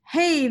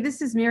Hey,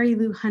 this is Mary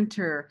Lou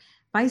Hunter,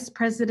 Vice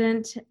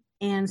President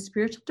and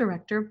Spiritual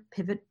Director,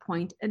 Pivot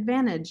Point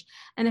Advantage.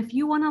 And if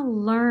you want to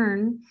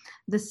learn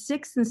the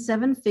 6 and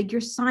 7 figure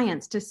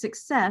science to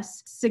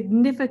success,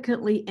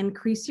 significantly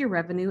increase your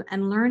revenue,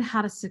 and learn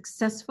how to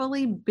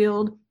successfully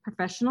build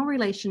professional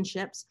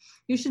relationships,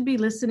 you should be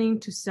listening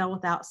to Sell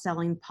Without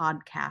Selling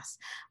podcast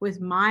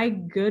with my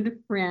good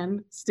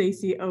friend,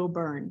 Stacey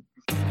O'Byrne.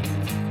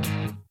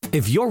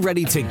 If you're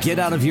ready to get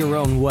out of your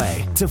own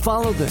way to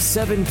follow the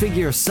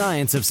 7-figure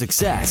science of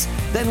success,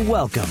 then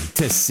welcome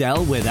to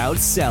Sell Without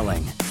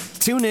Selling.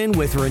 Tune in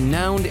with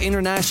renowned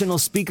international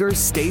speaker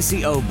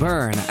Stacey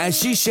O'Byrne as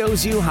she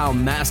shows you how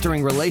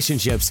mastering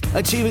relationships,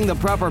 achieving the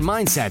proper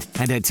mindset,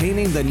 and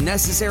attaining the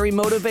necessary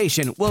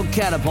motivation will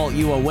catapult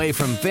you away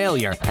from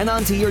failure and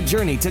onto your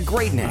journey to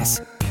greatness.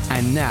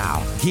 And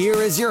now,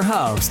 here is your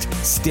host,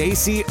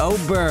 Stacey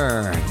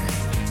O'Byrne.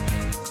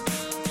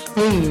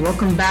 Hey,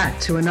 welcome back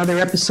to another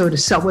episode of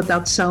Sell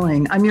Without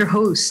Selling. I'm your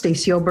host,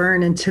 Stacey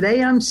O'Byrne, and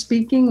today I'm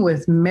speaking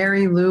with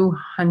Mary Lou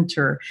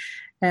Hunter.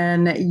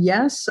 And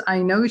yes,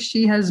 I know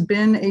she has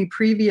been a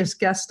previous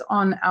guest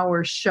on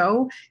our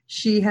show.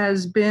 She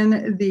has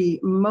been the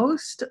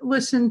most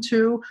listened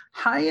to,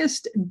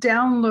 highest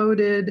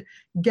downloaded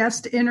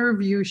guest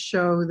interview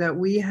show that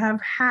we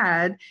have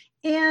had,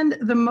 and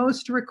the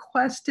most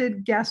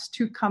requested guest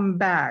to come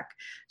back.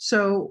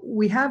 So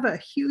we have a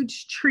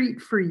huge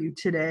treat for you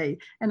today,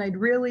 and I'd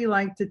really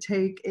like to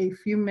take a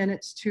few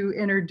minutes to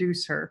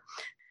introduce her.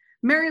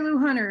 Mary Lou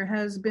Hunter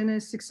has been a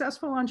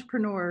successful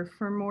entrepreneur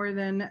for more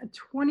than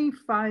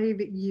 25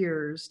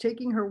 years,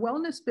 taking her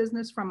wellness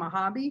business from a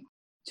hobby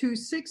to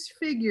 6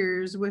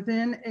 figures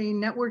within a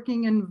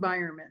networking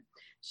environment.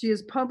 She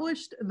has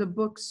published the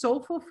book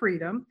Soulful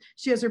Freedom.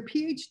 She has her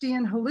PhD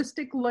in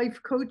holistic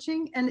life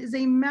coaching and is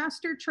a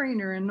master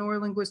trainer in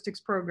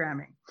neurolinguistics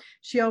programming.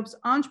 She helps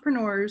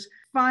entrepreneurs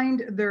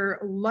find their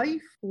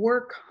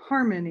life-work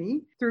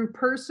harmony through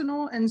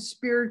personal and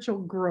spiritual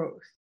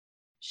growth.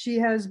 She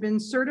has been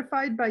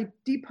certified by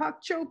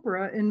Deepak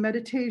Chopra in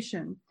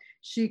meditation.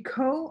 She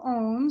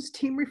co-owns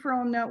Team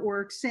Referral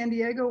Network, San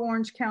Diego,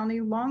 Orange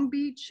County, Long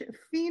Beach,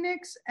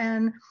 Phoenix,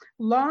 and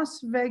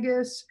Las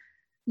Vegas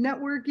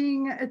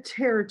networking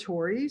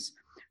territories.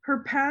 Her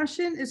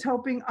passion is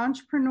helping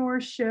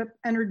entrepreneurship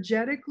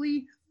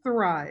energetically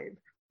thrive.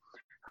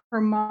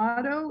 Her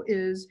motto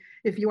is,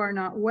 if you are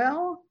not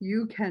well,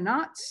 you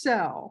cannot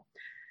sell.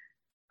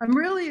 I'm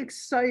really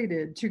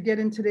excited to get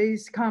in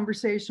today's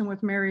conversation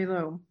with Mary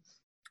Lou.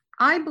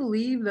 I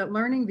believe that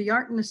learning the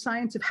art and the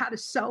science of how to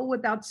sell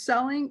without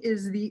selling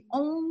is the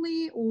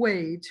only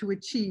way to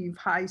achieve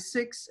high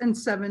 6 and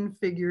 7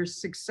 figure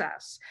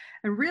success.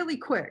 And really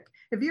quick,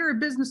 if you're a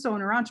business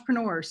owner,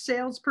 entrepreneur,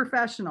 sales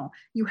professional,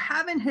 you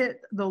haven't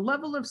hit the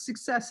level of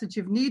success that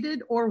you've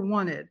needed or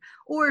wanted,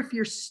 or if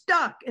you're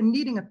stuck and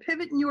needing a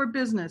pivot in your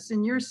business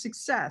and your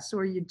success,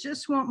 or you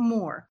just want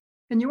more,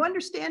 and you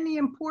understand the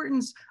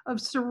importance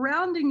of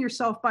surrounding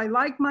yourself by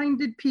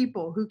like-minded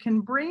people who can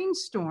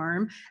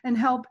brainstorm and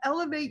help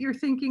elevate your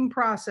thinking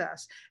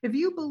process. If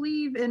you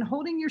believe in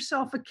holding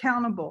yourself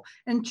accountable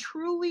and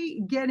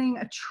truly getting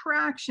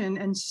attraction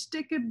and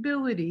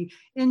stickability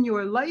in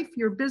your life,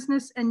 your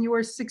business, and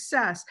your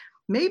success,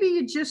 maybe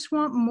you just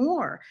want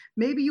more.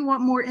 Maybe you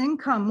want more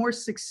income, more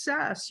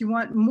success. You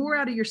want more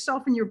out of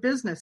yourself and your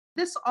business.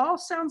 This all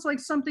sounds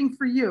like something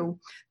for you,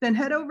 then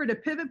head over to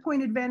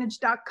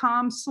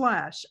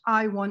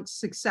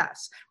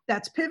pivotpointadvantage.com/I-want-success.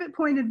 That's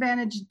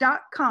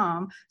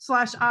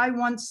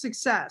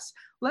pivotpointadvantage.com/I-want-success.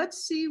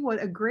 Let's see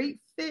what a great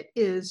fit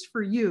is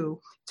for you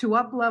to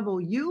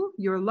up-level you,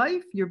 your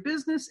life, your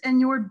business,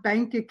 and your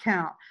bank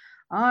account.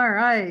 All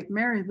right,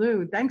 Mary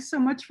Lou, thanks so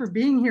much for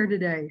being here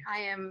today. I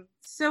am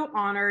so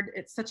honored.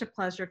 It's such a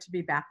pleasure to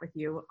be back with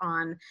you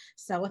on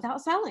Sell Without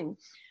Selling.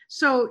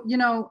 So,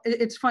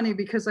 it's funny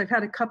because I've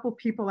had a couple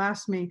people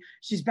ask me,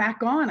 she's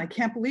back on. I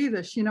can't believe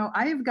this.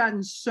 I have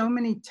gotten so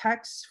many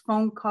texts,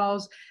 phone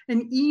calls,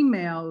 and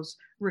emails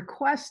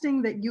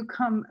requesting that you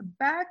come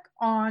back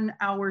on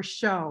our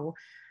show.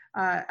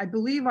 I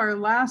believe our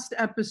last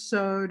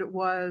episode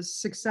was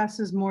Success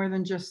is More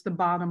Than Just the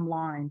Bottom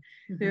Line.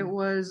 Mm-hmm. It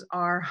was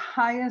our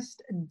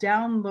highest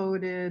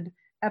downloaded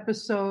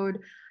episode.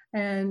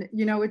 And,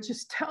 it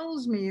just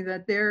tells me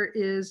that there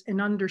is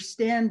an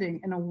understanding,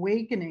 an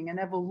awakening, an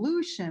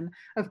evolution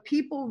of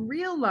people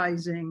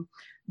realizing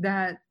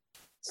that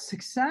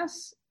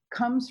success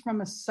comes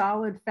from a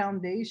solid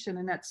foundation.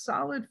 And that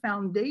solid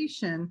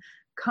foundation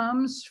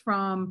comes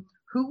from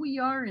who we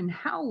are and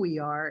how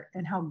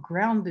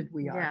grounded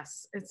we are.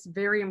 Yes, it's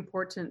very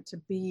important to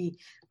be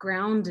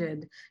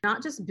grounded,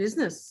 not just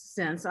business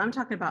sense. I'm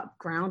talking about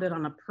grounded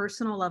on a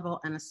personal level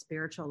and a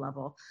spiritual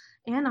level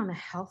and on a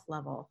health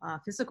level,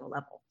 physical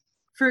level.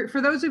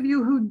 For those of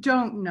you who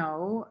don't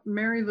know,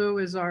 Mary Lou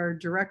is our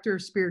Director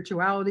of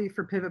Spirituality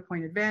for Pivot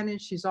Point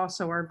Advantage. She's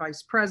also our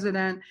Vice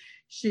President.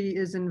 She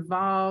is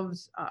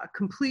involved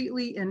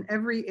completely in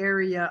every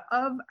area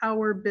of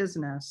our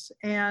business.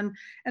 And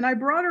I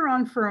brought her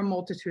on for a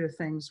multitude of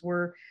things.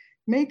 We're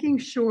making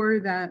sure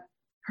that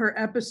her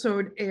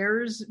episode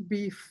airs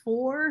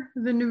before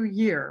the new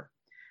year,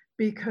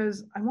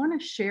 because I want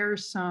to share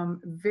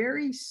some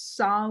very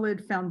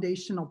solid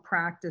foundational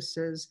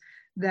practices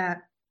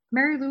that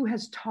Mary Lou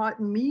has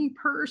taught me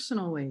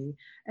personally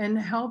and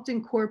helped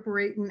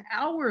incorporate in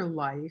our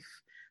life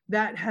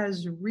that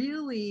has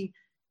really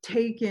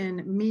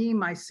taken me,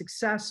 my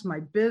success, my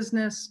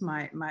business,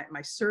 my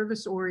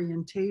service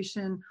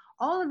orientation,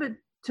 all of it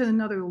to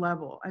another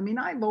level. I mean,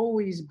 I've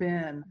always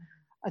been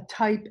a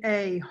type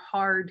A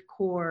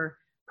hardcore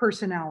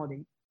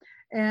personality.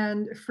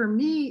 And for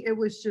me, it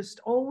was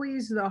just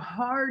always the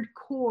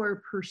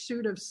hardcore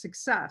pursuit of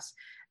success.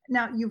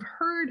 Now, you've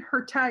heard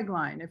her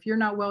tagline, if you're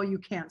not well, you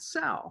can't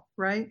sell,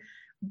 right?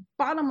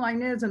 Bottom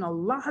line is, and a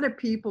lot of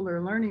people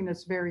are learning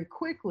this very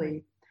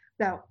quickly,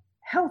 that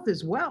health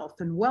is wealth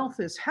and wealth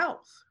is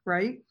health,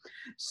 right?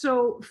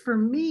 So for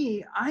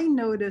me, I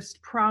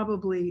noticed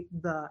probably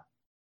the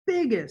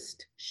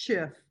biggest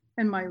shift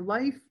in my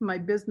life, my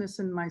business,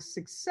 and my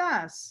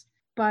success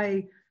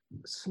by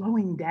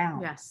slowing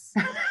down. Yes.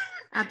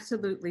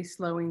 Absolutely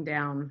slowing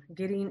down,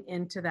 getting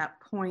into that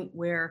point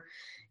where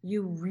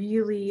you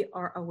really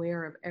are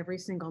aware of every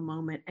single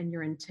moment and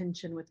your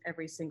intention with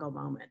every single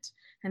moment.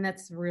 And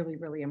that's really,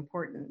 really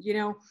important. You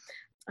know,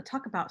 I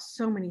talk about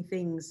so many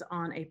things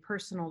on a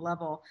personal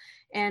level.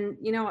 And,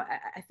 you know,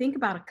 I think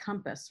about a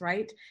compass,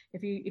 right?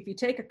 If you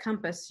take a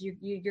compass,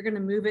 you're going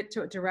to move it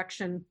to a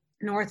direction,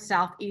 north,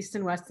 south, east,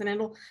 and west, and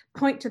it'll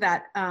point to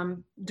that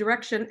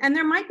direction. And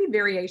there might be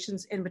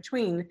variations in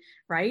between,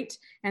 right?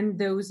 And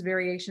those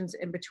variations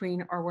in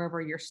between are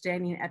wherever you're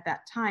standing at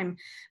that time.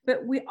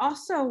 But we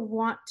also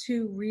want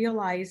to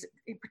realize,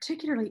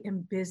 particularly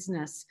in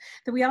business,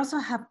 that we also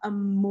have a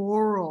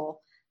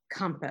moral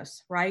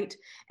compass, right?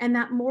 And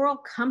that moral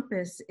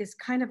compass is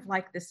kind of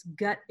like this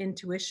gut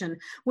intuition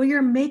where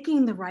you're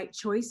making the right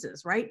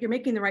choices, right? You're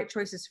making the right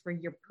choices for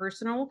your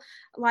personal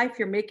life,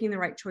 you're making the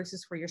right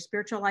choices for your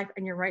spiritual life,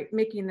 and you're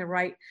making the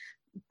right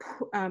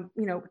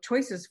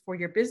choices for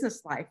your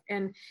business life.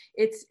 And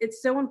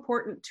it's so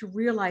important to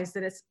realize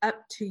that it's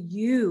up to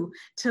you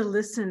to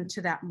listen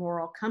to that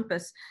moral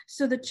compass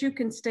so that you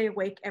can stay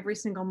awake every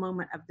single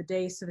moment of the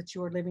day, so that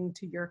you are living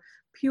to your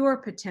pure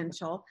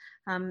potential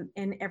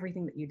in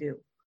everything that you do.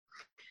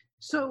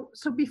 So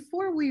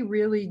before we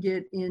really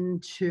get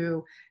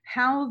into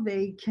how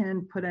they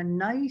can put a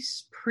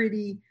nice,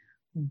 pretty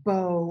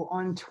bow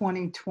on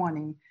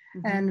 2020,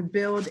 and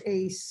build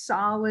a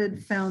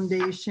solid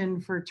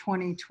foundation for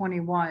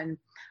 2021,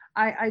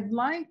 I'd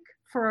like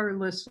for our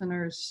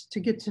listeners to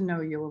get to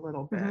know you a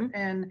little bit.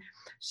 And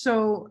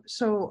so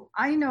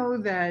I know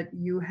that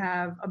you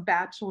have a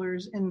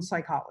bachelor's in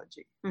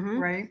psychology,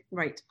 right?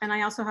 Right. And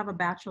I also have a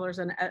bachelor's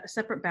and a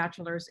separate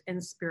bachelor's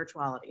in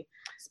spiritual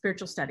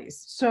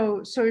studies.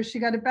 So she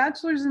got a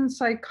bachelor's in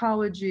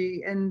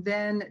psychology and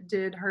then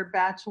did her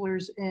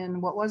bachelor's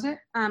in, what was it?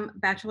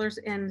 Bachelor's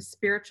in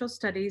spiritual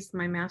studies.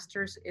 My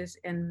master's is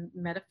in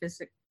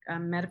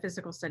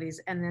metaphysical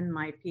studies, and then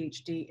my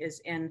PhD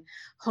is in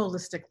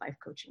holistic life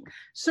coaching.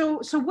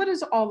 So what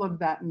does all of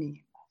that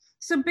mean?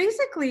 So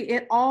basically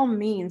it all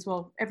means,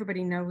 well,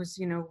 everybody knows,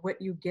 you know,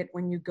 what you get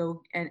when you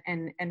go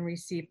and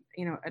receive,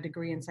 you know, a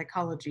degree in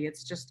psychology.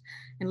 It's just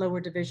in lower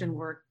division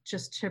work,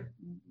 just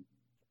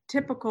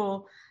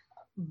typical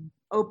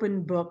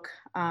open book.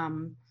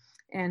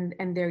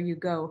 And there you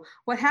go.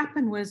 What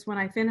happened was, when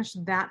I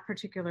finished that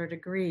particular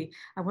degree,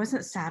 I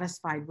wasn't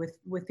satisfied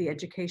with the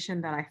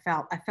education that I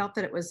felt. I felt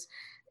that it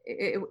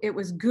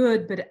was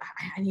good, but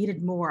I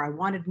needed more. I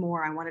wanted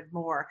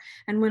more.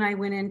 And when I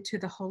went into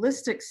the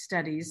holistic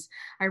studies,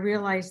 I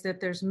realized that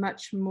there's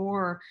much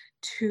more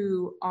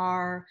to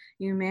our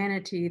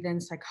humanity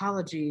than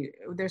psychology.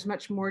 There's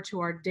much more to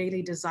our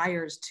daily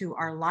desires, to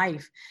our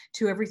life,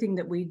 to everything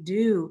that we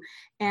do.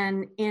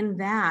 And in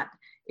that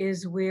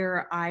is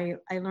where I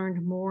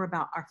learned more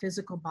about our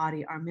physical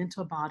body, our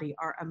mental body,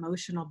 our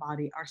emotional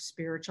body, our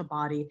spiritual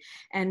body.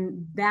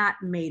 And that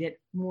made it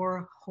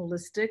more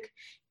holistic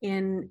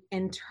in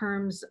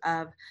terms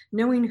of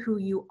knowing who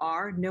you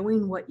are,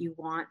 knowing what you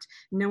want,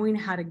 knowing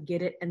how to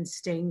get it, and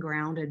staying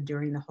grounded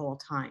during the whole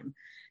time.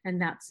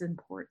 And that's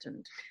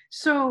important.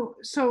 So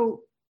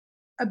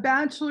a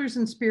bachelor's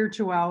in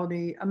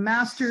spirituality, a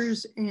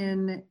master's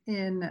in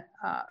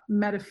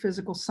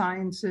metaphysical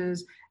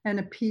sciences, and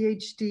a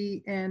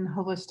PhD in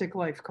holistic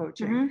life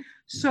coaching.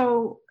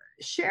 So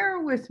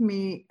share with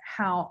me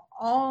how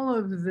all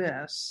of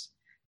this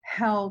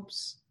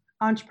helps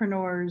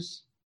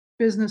entrepreneurs,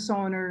 business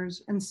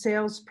owners, and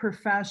sales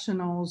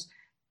professionals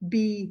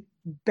be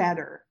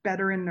better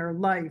in their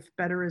life,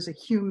 better as a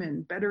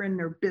human, better in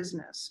their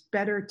business,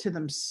 better to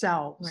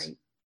themselves. Right.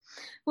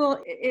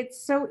 Well,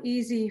 it's so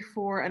easy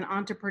for an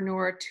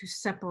entrepreneur to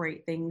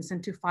separate things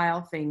and to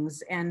file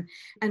things and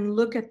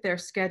look at their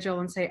schedule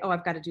and say, oh,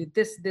 I've got to do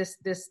this, and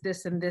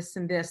this,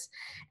 and this.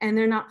 And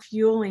they're not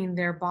fueling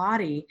their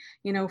body,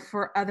 you know,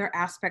 for other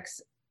aspects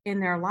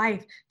in their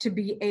life to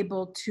be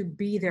able to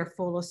be their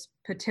fullest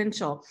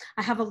potential.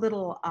 I have a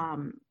little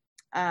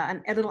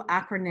a little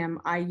acronym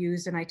I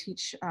use, and I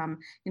teach,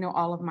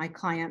 all of my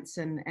clients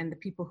and the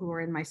people who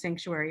are in my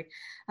sanctuary.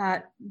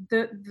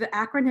 The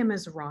acronym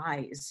is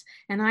RISE,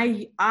 and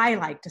I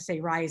like to say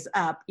rise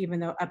up, even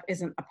though up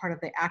isn't a part of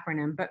the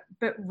acronym,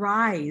 but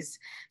RISE.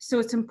 So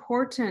it's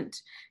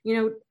important,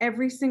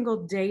 every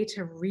single day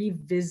to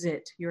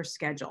revisit your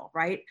schedule,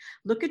 right?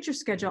 Look at your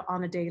schedule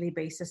on a daily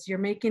basis. You're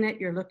making it,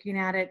 you're looking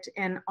at it,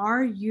 and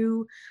are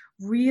you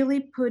really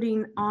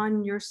putting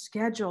on your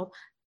schedule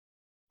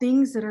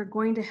things that are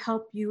going to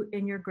help you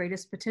in your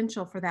greatest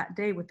potential for that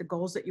day with the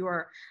goals that you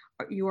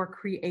are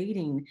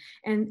creating,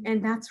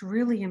 and that's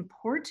really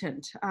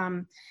important.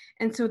 And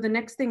so the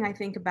next thing I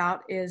think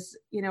about is,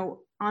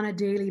 on a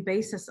daily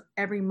basis,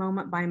 every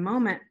moment by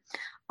moment,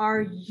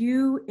 are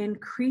you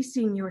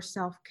increasing your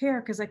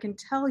self-care? Because I can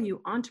tell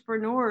you,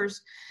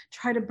 entrepreneurs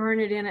try to burn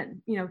it in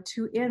at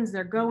two ends.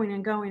 They're going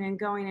and going and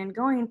going and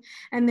going,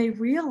 and they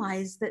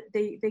realize that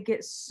they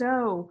get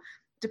so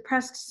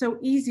depressed so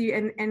easy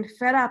and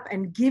fed up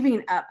and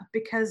giving up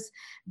because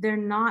they're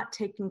not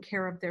taking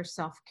care of their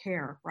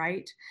self-care,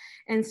 right?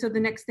 And so the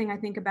next thing I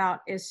think about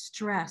is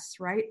stress,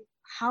 right?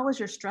 How is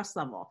your stress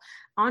level?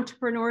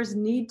 Entrepreneurs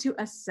need to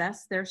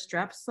assess their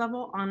stress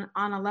level on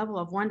a level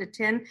of 1 to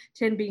 10,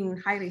 10 being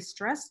highly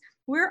stressed.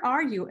 Where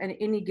are you at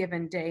any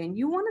given day? And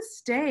you want to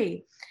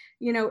stay,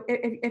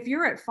 if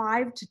you're at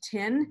 5 to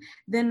 10,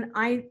 then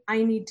I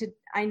need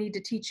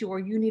to teach you, or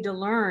you need to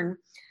learn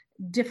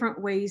different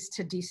ways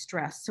to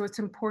de-stress. So it's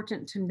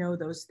important to know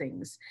those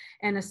things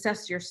and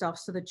assess yourself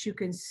so that you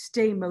can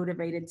stay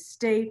motivated,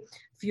 stay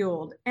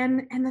fueled.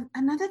 And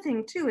another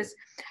thing too is,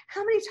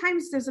 how many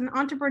times does an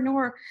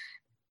entrepreneur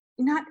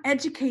not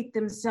educate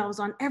themselves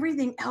on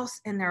everything else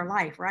in their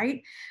life,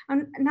 right?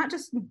 Not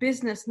just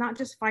business, not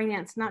just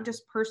finance, not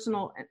just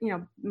personal,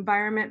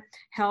 environment,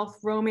 health,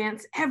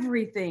 romance,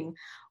 everything.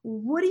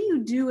 What do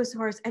you do as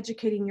far as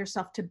educating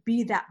yourself to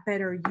be that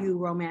better you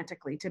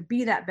romantically, to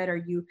be that better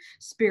you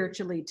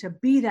spiritually, to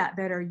be that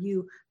better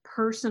you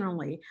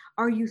personally?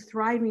 Are you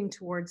thriving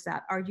towards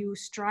that? Are you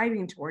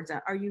striving towards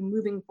that? Are you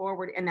moving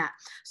forward in that?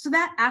 So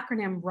that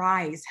acronym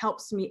RISE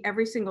helps me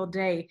every single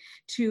day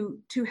to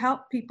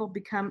help people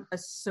become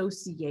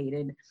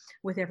associated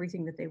with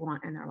everything that they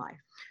want in their life.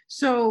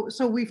 So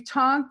we've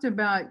talked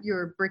about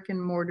your brick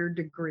and mortar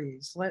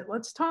degrees.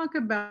 Let's talk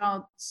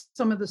about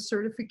some of the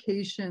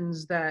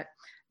certifications that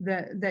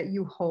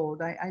you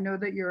hold. I know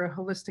that you're a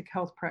holistic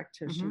health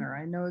practitioner.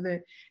 Mm-hmm. I know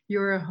that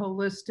you're a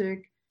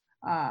holistic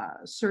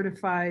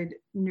certified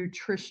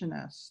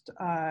nutritionist.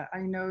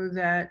 I know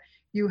that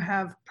you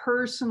have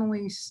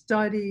personally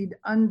studied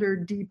under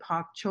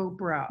Deepak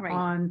Chopra,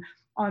 right,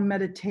 on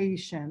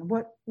meditation.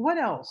 What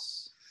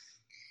else?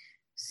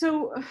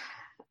 So,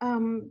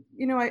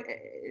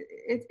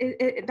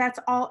 that's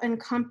all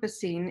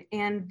encompassing.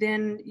 And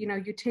then,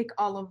 you take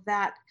all of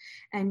that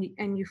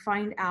and you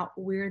find out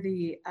where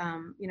the,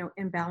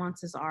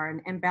 imbalances are.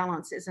 And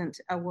imbalance isn't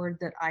a word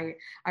that I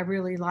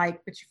really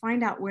like, but you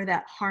find out where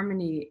that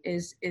harmony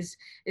is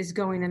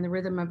going in the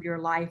rhythm of your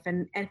life.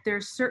 And if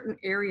there's certain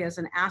areas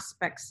and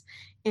aspects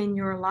in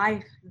your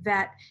life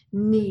that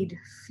need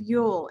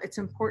fuel, it's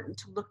important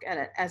to look at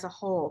it as a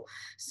whole.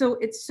 So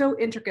it's so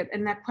intricate.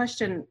 And that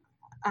question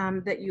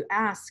that you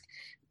ask,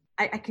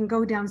 I can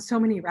go down so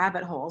many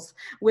rabbit holes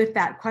with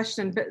that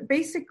question, but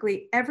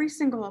basically every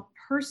single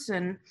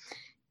person,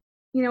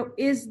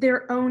 is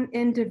their own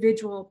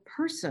individual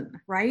person,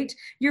 right?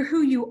 You're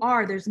who you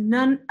are. There's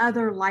none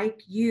other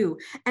like you.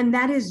 And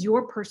that is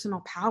your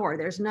personal power.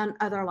 There's none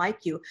other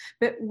like you.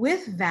 But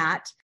with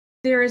that,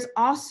 there is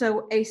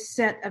also a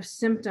set of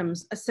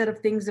symptoms, a set of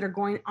things that are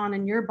going on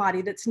in your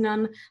body that's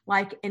none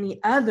like any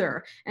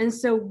other. And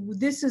so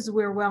this is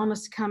where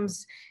wellness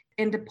comes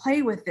into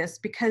play with this,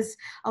 because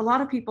a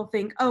lot of people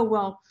think, oh,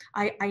 well,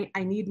 I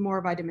need more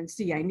vitamin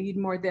C, I need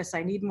more this,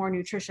 I need more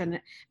nutrition,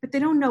 but they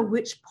don't know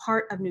which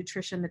part of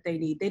nutrition that they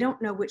need. They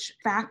don't know which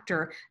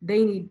factor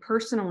they need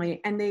personally,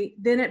 and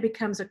then it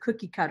becomes a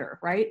cookie cutter,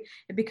 right?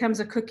 It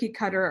becomes a cookie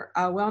cutter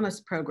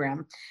wellness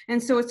program.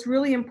 And so it's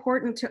really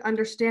important to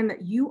understand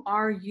that you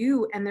are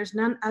you and there's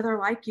none other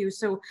like you.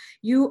 So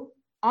you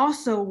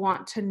also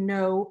want to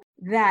know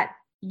that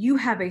you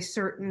have a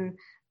certain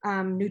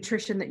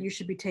nutrition that you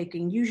should be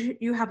taking.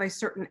 You have a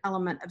certain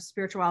element of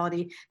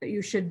spirituality that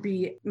you should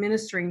be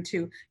ministering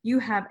to. You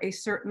have a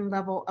certain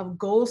level of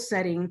goal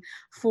setting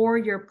for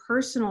your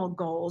personal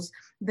goals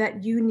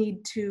that you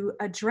need to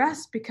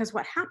address, because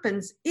what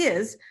happens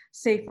is,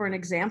 say for an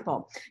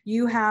example,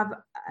 you have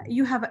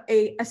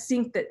a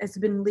sink that has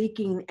been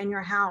leaking in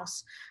your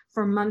house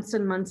for months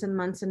and months and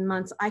months and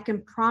months. I can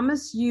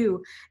promise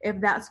you,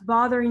 if that's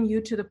bothering you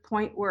to the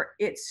point where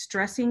it's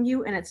stressing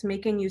you and it's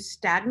making you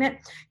stagnant,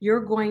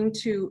 you're going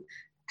to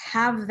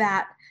have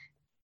that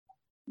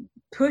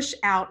push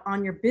out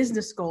on your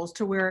business goals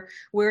to where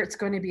it's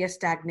going to be a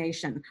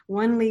stagnation.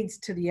 One leads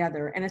to the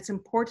other. And it's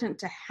important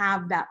to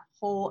have that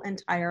whole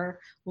entire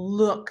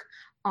look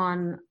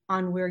on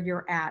where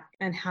you're at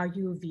and how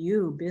you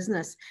view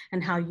business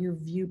and how you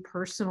view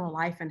personal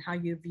life and how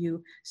you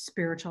view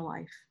spiritual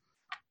life.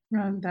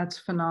 That's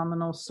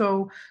phenomenal.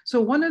 So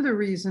one of the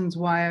reasons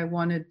why I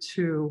wanted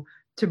to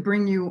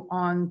bring you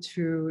on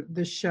to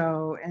the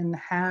show and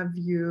have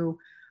you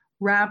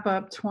wrap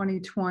up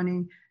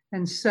 2020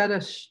 and set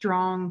a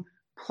strong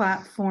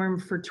platform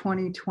for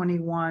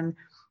 2021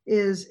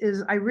 is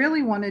I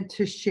really wanted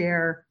to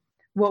share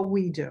what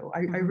we do. I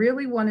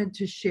really wanted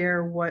to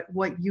share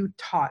what you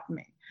taught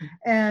me.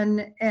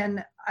 And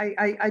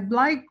I'd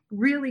like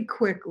really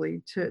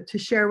quickly to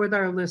share with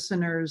our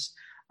listeners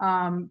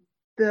the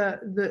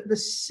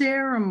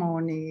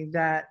ceremony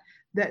that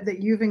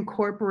you've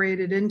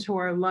incorporated into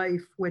our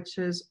life, which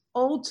has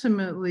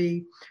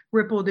ultimately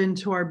rippled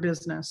into our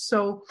business.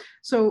 So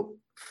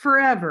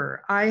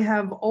forever, I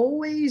have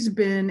always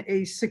been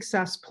a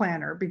success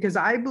planner because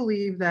I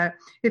believe that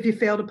if you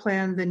fail to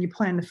plan, then you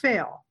plan to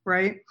fail,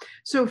 right?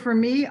 So for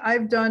me,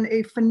 I've done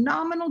a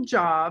phenomenal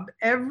job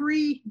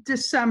every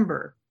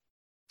December.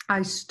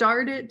 I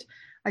started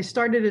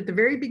at the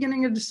very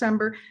beginning of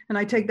December, and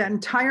I take that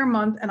entire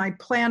month and I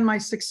plan my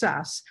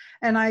success.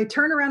 And I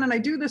turn around and I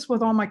do this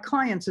with all my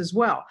clients as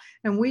well.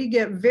 And we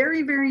get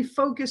very, very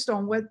focused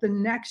on what the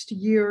next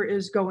year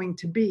is going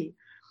to be.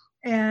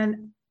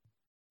 And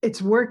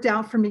it's worked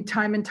out for me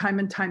time and time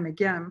and time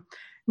again.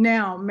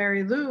 Now,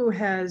 Mary Lou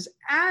has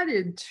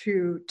added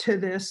to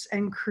this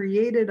and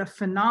created a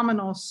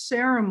phenomenal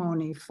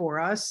ceremony for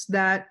us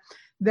that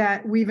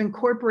we've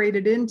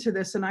incorporated into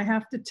this. And I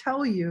have to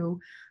tell you,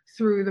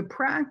 through the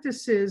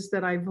practices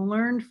that I've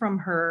learned from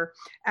her,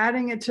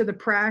 adding it to the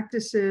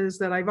practices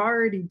that I've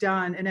already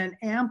done, and then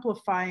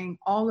amplifying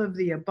all of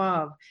the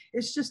above,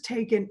 it's just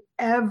taken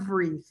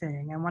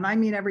everything. And when I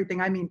mean everything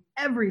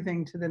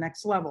to the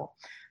next level.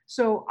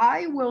 So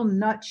I will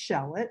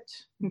nutshell it,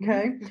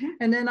 okay? Mm-hmm.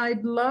 And then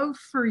I'd love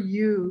for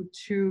you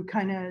to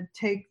kind of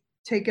take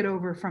it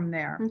over from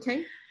there.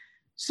 Okay.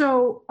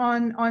 So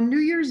on New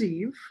Year's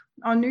Eve,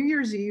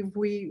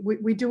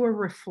 we do a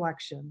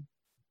reflection.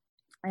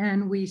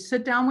 And we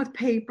sit down with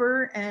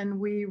paper and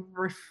we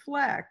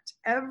reflect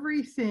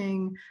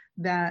everything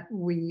that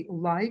we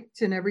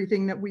liked and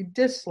everything that we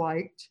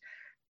disliked.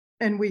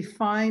 And we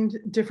find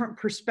different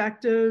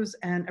perspectives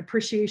and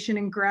appreciation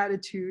and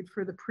gratitude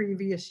for the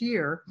previous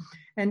year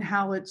and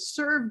how it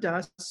served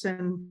us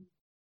and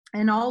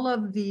all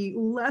of the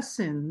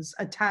lessons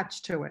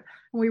attached to it.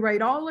 And we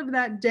write all of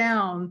that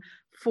down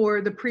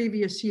for the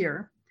previous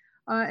year.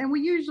 And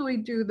we usually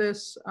do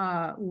this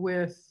by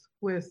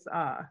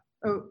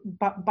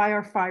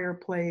our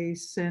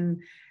fireplace, and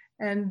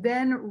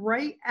then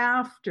right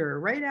after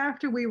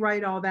we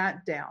write all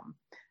that down,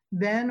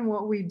 then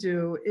what we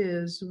do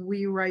is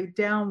we write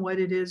down what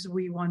it is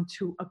we want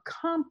to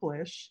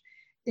accomplish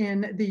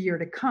in the year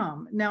to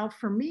come. Now,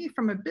 for me,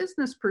 from a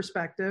business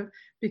perspective,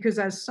 because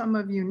as some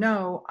of you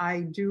know,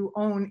 I do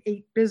own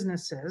 8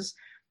 businesses,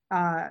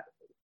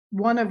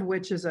 one of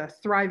which is a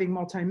thriving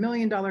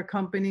multi-million-dollar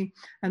company,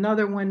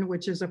 another one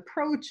which is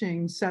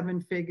approaching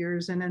 7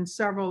 figures, and then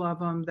several of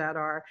them that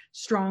are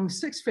strong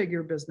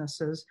 6-figure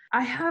businesses.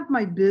 I have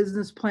my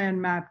business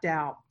plan mapped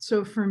out.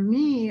 So for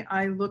me,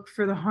 I look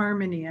for the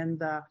harmony and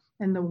the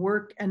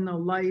work and the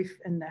life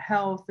and the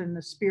health and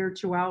the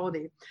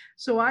spirituality.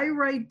 So I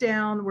write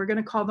down, we're going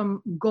to call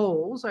them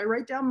goals. I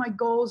write down my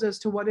goals as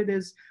to what it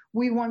is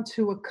we want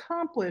to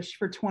accomplish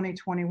for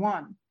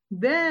 2021.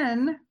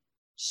 Then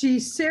she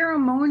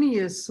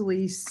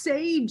ceremoniously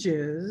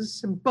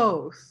sages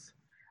both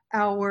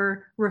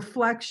our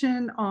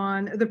reflection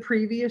on the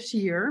previous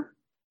year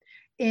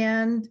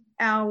and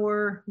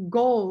our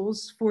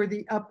goals for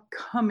the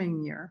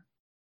upcoming year.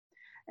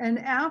 And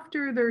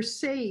after they're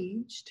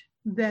saged,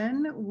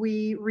 then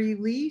we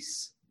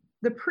release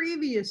the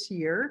previous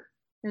year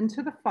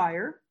into the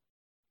fire,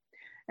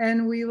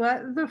 and we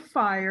let the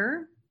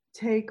fire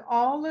take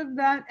all of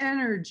that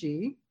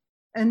energy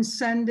and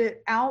send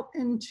it out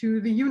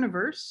into the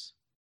universe.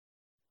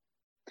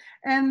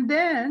 And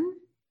then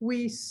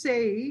we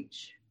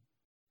sage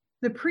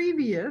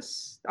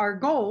our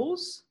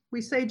goals,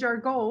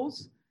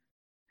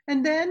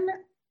 and then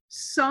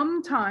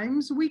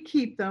sometimes we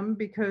keep them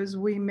because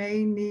we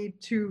may need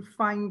to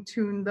fine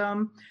tune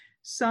them.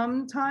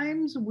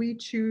 Sometimes we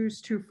choose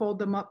to fold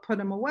them up, put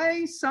them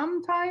away.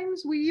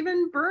 Sometimes we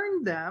even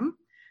burn them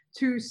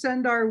to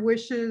send our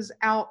wishes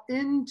out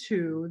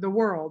into the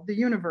world, the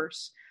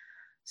universe.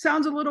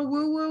 Sounds a little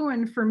woo-woo,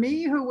 and for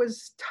me, who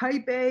was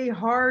type A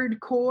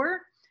hardcore,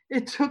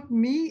 it took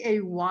me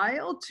a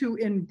while to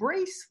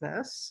embrace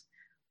this.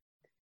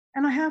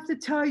 And I have to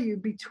tell you,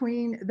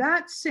 between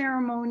that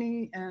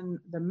ceremony and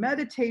the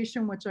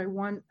meditation, which I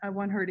want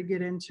her to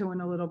get into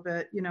in a little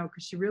bit, because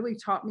she really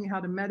taught me how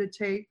to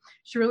meditate.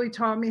 She really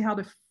taught me how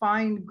to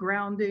find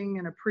grounding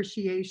and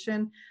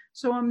appreciation.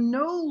 So I'm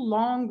no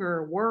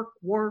longer work,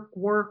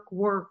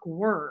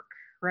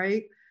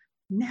 right?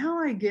 Now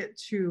I get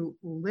to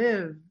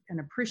live and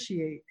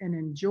appreciate and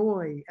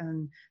enjoy.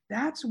 And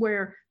that's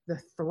where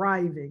the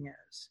thriving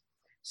is.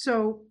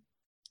 So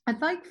I'd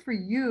like for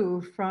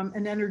you, from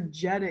an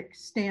energetic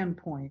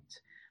standpoint,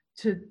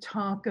 to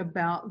talk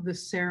about the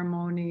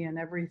ceremony and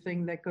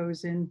everything that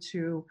goes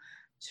into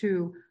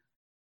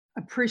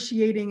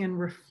appreciating and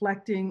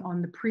reflecting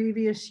on the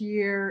previous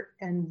year,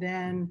 and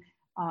then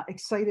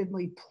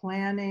excitedly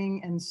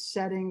planning and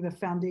setting the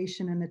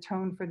foundation and the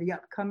tone for the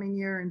upcoming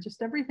year, and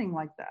just everything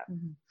like that.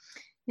 Mm-hmm.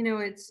 You know,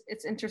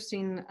 it's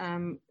interesting,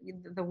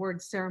 the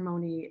word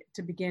ceremony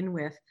to begin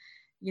with.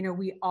 You know,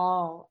 we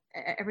all,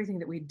 everything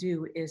that we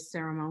do is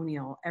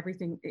ceremonial.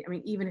 Everything, I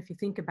mean, even if you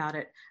think about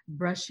it,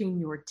 brushing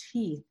your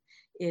teeth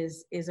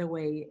is a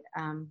way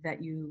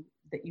that you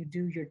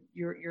do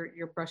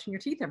you're brushing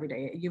your teeth every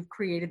day. You've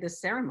created this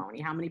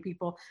ceremony. How many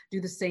people do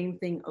the same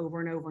thing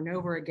over and over and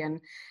over again?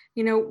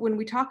 You know, when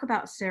we talk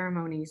about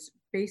ceremonies,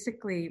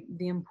 basically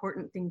the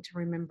important thing to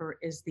remember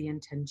is the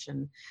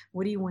intention.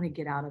 What do you want to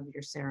get out of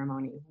your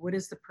ceremony? What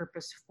is the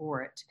purpose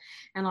for it?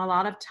 And a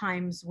lot of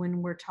times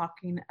when we're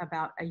talking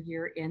about a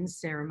year-end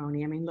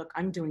ceremony, I mean, look,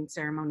 I'm doing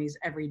ceremonies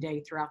every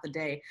day throughout the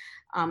day.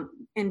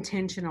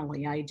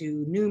 Intentionally, I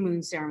do new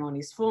moon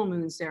ceremonies, full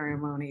moon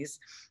ceremonies,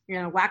 you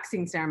know,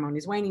 waxing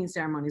ceremonies, waning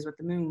ceremonies with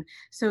the moon.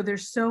 So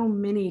there's so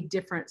many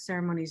different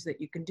ceremonies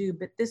that you can do.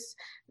 But this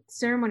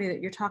ceremony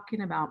that you're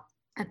talking about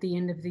at the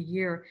end of the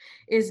year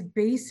is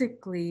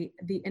basically,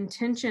 the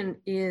intention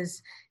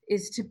is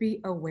to be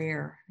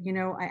aware. You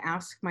know, I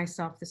ask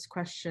myself this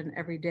question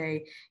every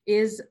day: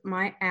 is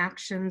my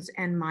actions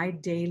and my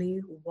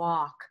daily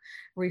walk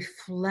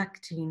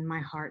reflecting my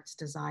heart's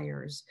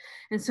desires?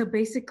 And so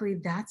basically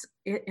that's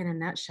it in a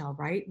nutshell,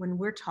 right? When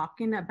we're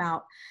talking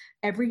about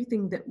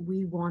everything that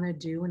we want to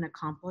do and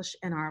accomplish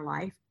in our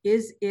life,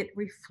 is it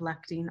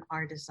reflecting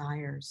our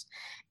desires?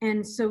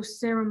 And so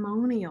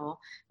ceremonial,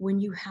 when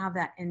you have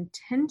that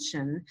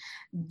intention,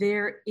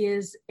 there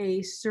is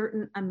a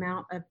certain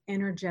amount of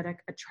energetic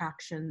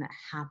attraction that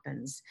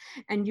happens.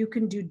 And you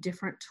can do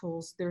different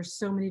tools. There's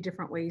so many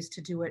different ways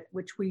to do it,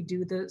 which we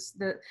do the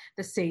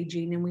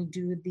saging, and we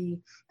do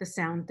the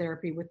sound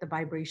therapy with the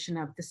vibration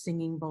of the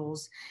singing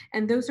bowls.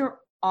 And those are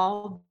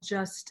all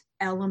just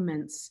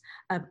elements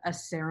of a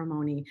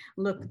ceremony.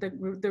 Look,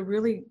 the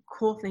really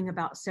cool thing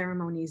about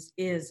ceremonies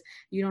is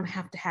you don't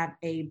have to have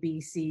A,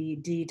 B, C,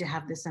 D to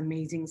have this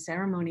amazing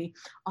ceremony.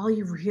 All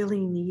you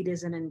really need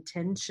is an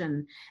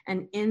intention.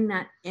 And in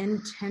that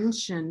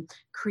intention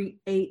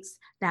creates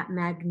that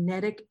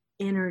magnetic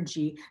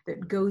energy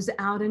that goes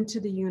out into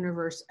the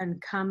universe and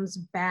comes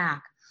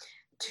back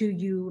to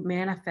you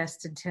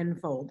manifested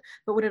tenfold.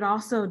 But what it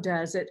also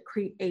does, it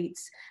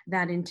creates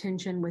that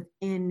intention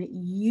within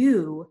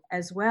you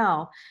as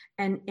well.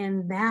 And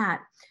in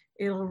that,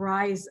 it'll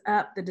rise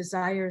up the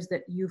desires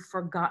that you've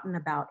forgotten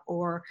about,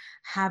 or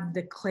have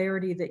the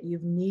clarity that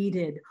you've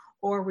needed,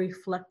 or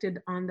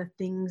reflected on the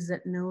things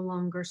that no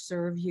longer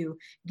serve you,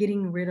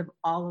 getting rid of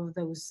all of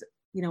those,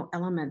 you know,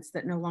 elements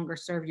that no longer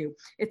serve you.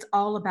 It's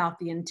all about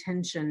the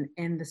intention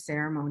in the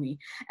ceremony.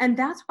 And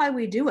that's why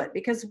we do it,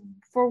 because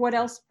for what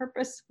else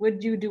purpose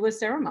would you do a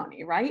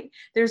ceremony, right?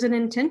 There's an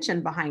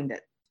intention behind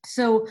it.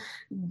 So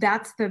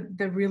that's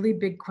the really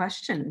big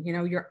question. You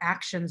know, your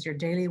actions, your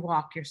daily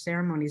walk, your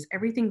ceremonies,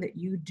 everything that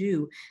you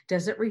do,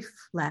 does it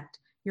reflect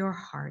your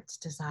heart's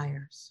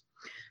desires?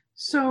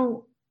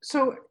 So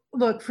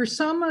look, for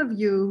some of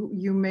you,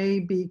 you may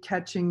be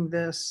catching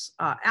this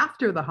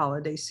after the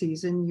holiday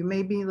season. You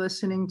may be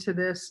listening to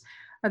this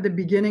at the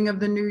beginning of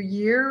the new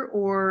year,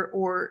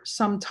 or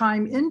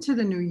sometime into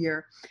the new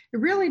year. It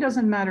really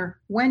doesn't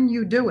matter when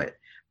you do it,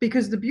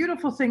 because the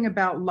beautiful thing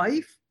about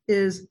life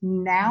is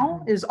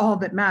now is all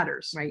that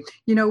matters. Right.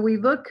 You know,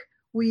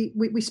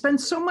 we spend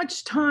so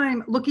much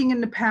time looking in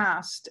the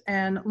past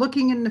and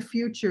looking in the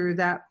future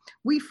that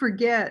we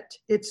forget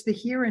it's the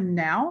here and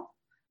now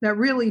that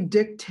really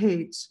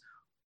dictates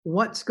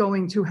what's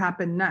going to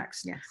happen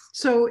next. Yes.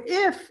 So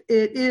if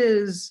it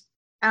is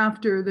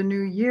after the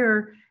new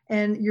year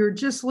and you're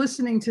just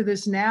listening to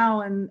this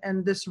now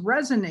and this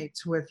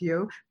resonates with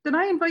you, then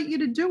I invite you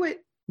to do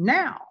it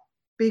now,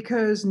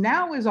 because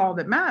now is all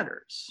that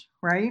matters,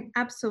 right?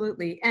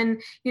 Absolutely. And,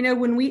 you know,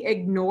 when we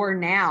ignore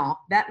now,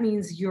 that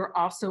means you're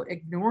also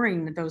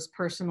ignoring those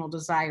personal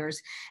desires.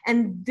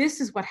 And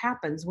this is what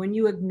happens when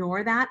you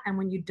ignore that, and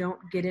when you don't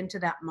get into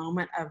that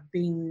moment of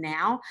being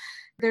now.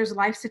 There's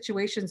life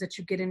situations that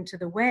you get into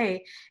the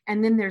way,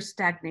 and then there's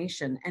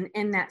stagnation. And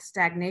in that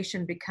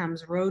stagnation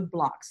becomes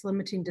roadblocks,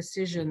 limiting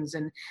decisions,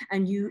 and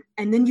then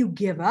you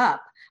give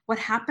up. What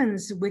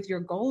happens with your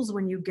goals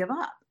when you give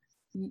up?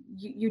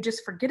 You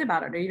just forget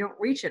about it, or you don't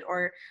reach it,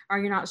 or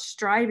you're not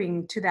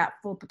striving to that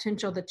full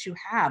potential that you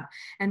have.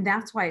 And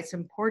that's why it's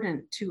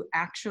important to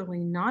actually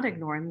not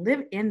ignore and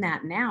live in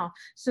that now,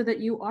 so that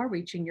you are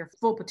reaching your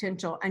full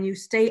potential and you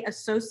stay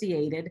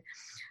associated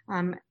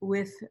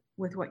with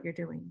what you're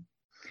doing.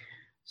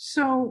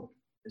 So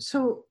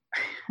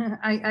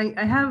I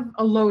have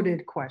a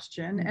loaded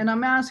question, and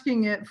I'm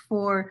asking it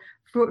for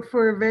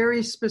a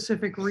very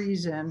specific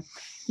reason.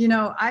 You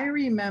know, I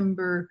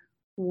remember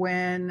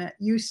when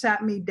you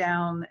sat me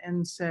down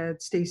and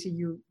said, Stacy,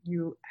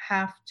 you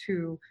have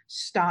to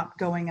stop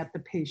going at the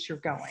pace you're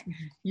going.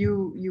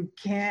 Mm-hmm. You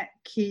can't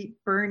keep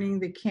burning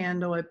the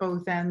candle at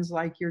both ends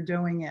like you're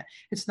doing it.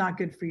 It's not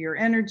good for your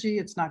energy.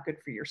 It's not good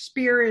for your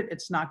spirit.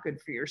 It's not good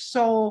for your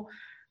soul.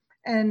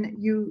 And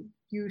you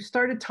you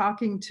started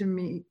talking to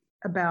me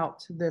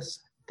about this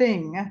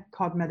thing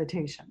called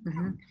meditation.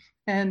 Mm-hmm.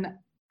 And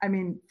I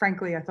mean,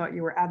 frankly, I thought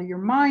you were out of your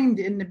mind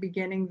in the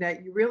beginning,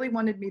 that you really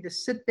wanted me to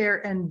sit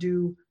there and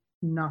do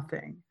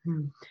nothing.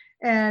 Mm-hmm.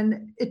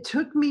 And it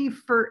took me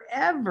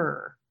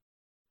forever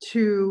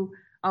to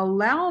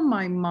allow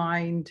my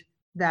mind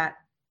that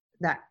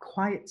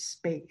quiet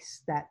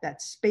space,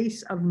 that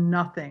space of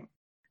nothing.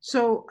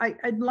 So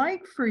I'd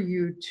like for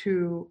you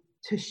to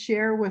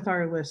share with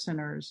our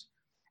listeners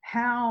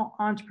how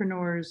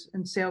entrepreneurs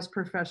and sales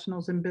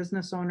professionals and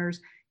business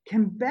owners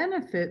can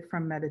benefit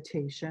from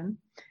meditation,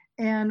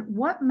 and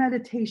what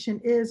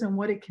meditation is and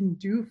what it can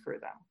do for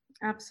them.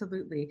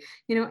 Absolutely.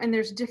 And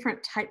there's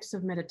different types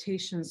of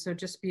meditation. So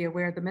just be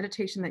aware, the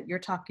meditation that you're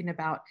talking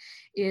about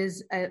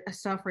is a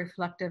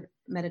self-reflective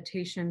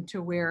meditation,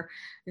 to where,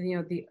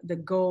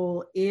 the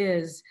goal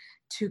is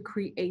to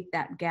create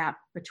that gap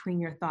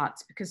between your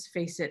thoughts. Because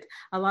face it,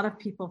 a lot of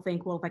people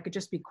think, well, if I could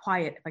just be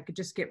quiet, if I could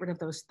just get rid of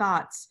those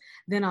thoughts,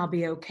 then I'll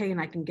be okay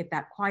and I can get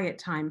that quiet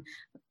time.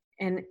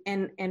 And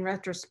in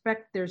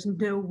retrospect, there's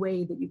no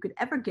way that you could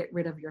ever get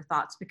rid of your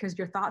thoughts, because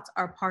your thoughts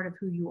are part of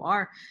who you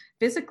are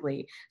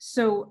physically.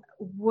 So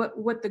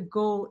what the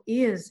goal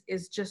is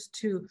just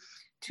to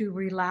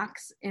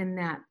relax in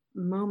that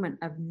moment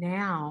of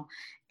now,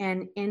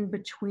 and in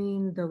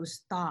between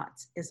those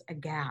thoughts is a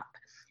gap.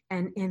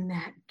 And in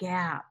that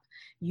gap,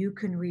 you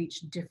can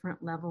reach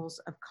different levels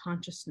of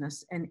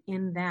consciousness. And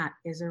in that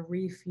is a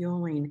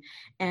refueling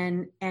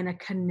and a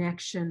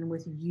connection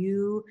with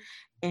you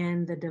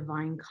and the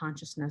divine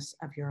consciousness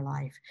of your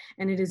life.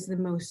 And it is the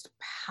most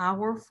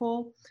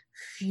powerful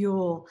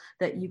fuel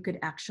that you could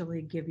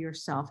actually give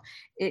yourself.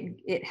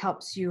 It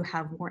helps you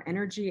have more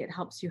energy. It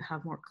helps you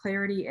have more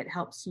clarity. It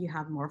helps you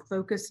have more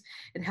focus.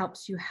 It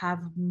helps you have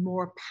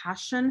more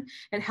passion.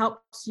 It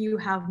helps you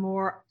have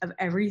more of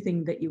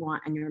everything that you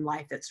want in your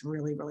life that's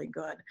really, really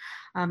good.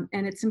 And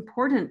it's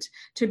important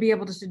to be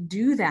able to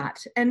do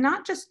that, and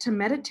not just to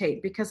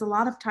meditate, because a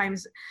lot of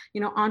times,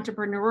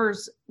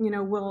 entrepreneurs,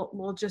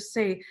 will just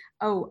say,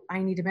 oh, I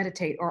need to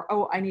meditate, or,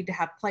 oh, I need to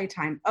have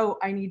playtime. Oh,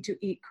 I need to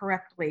eat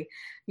correctly,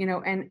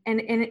 and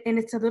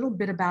it's a little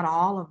bit about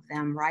all of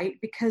them, right?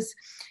 Because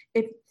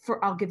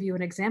I'll give you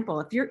an example.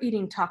 If you're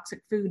eating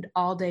toxic food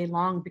all day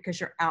long because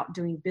you're out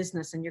doing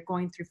business and you're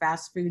going through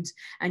fast foods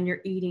and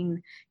you're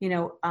eating,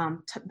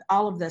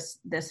 all of this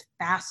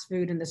fast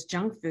food and this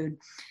junk food,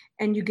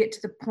 and you get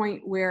to the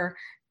point where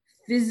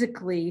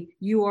physically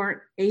you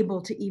aren't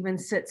able to even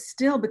sit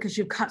still because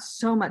you've got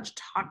so much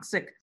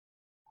toxic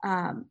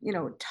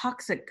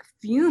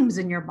fumes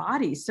in your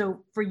body.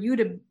 So for you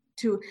to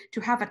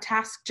have a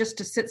task just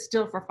to sit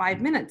still for 5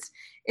 minutes,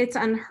 it's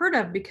unheard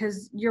of,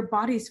 because your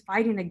body's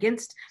fighting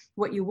against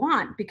what you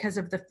want because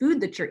of the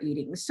food that you're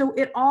eating. So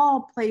it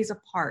all plays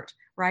a part,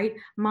 right?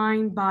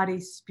 Mind, body,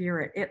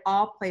 spirit, it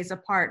all plays a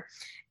part.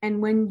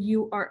 And when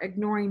you are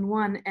ignoring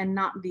one and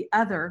not the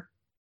other,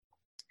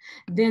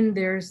 then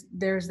there's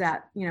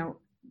that,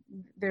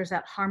 there's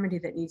that harmony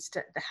that needs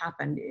to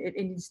happen.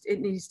 It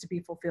needs to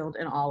be fulfilled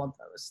in all of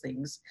those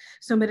things.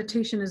 So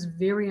meditation is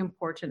very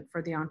important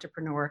for the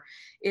entrepreneur.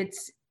 It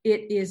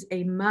is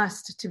a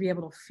must to be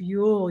able to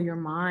fuel your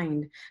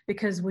mind,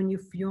 because when you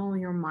fuel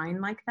your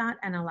mind like that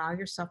and allow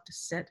yourself to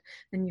sit,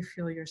 then you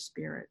fuel your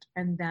spirit.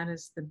 And that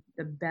is the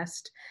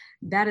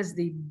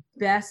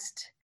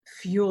best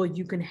fuel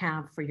you can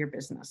have for your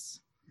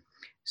business.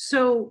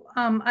 So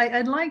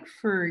I'd like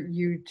for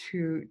you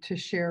to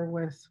share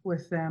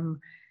with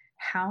them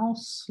how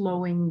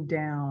slowing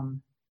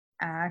down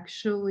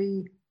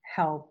actually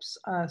helps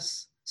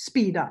us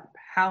speed up,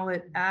 how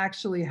it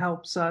actually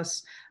helps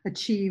us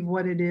achieve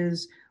what it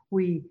is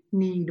we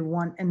need,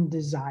 want, and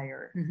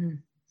desire. Mm-hmm.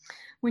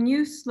 When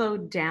you slow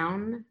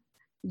down,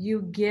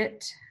 you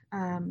get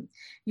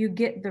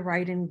the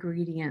right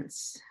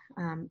ingredients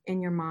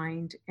in your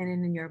mind and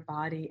in your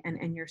body and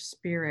in your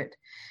spirit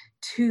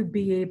to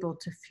be able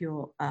to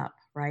fuel up,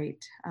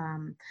 right?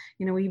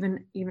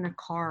 Even a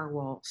car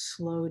will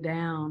slow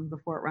down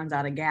before it runs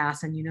out of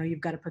gas, and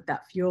you've got to put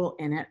that fuel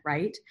in it,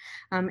 right?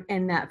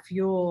 And that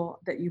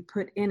fuel that you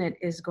put in it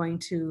is going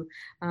to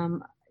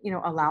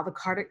allow the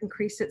car to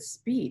increase its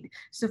speed.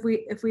 So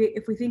if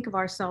we think of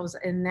ourselves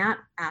in that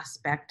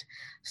aspect,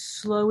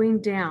 slowing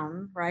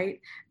down, right?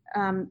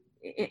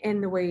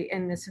 In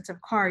the sense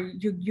of car,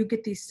 you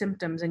get these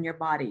symptoms in your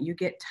body. You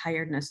get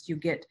tiredness, you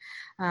get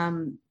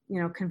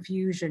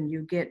confusion,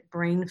 you get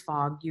brain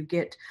fog, you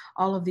get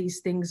all of these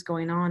things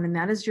going on, and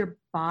that is your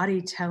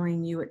body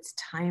telling you it's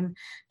time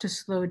to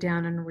slow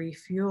down and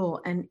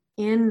refuel. And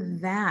in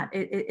that,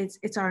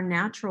 it's our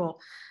natural,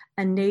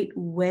 innate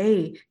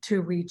way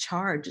to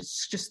recharge.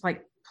 It's just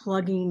like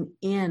plugging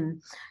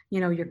in,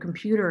 your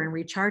computer and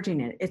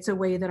recharging it. It's a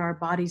way that our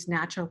bodies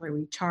naturally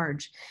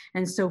recharge.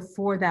 And so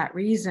for that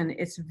reason,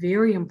 it's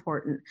very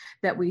important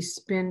that we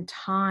spend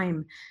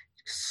time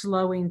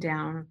slowing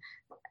down,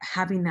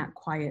 having that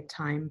quiet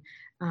time,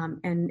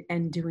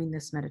 and doing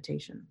this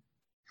meditation.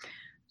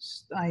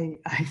 I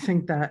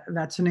think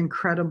that's an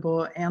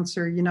incredible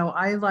answer.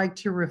 I like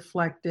to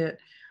reflect it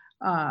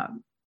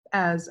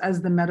as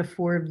the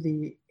metaphor of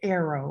the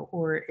arrow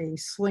or a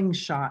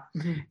slingshot.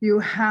 Mm-hmm. You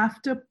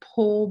have to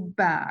pull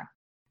back.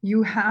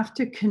 You have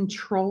to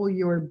control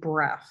your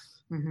breath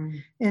Mm-hmm.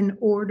 in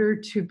order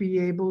to be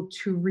able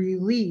to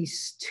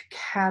release, to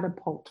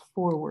catapult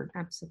forward.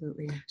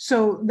 Absolutely.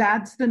 So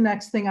that's the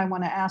next thing I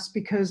want to ask,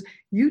 because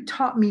you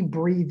taught me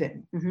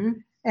breathing. Mm-hmm.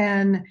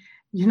 And,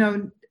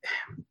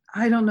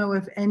 I don't know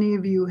if any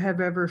of you have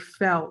ever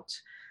felt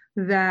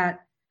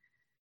that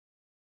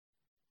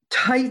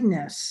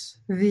tightness,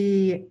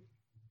 the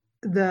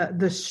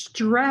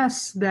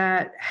stress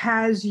that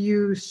has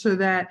you so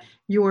that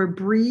your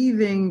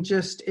breathing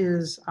just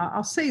is,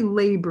 I'll say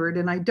labored,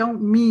 and I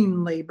don't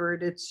mean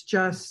labored. It's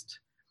just,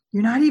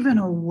 you're not even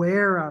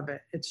aware of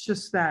it. It's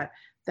just that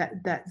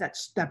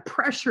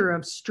pressure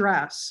of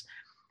stress.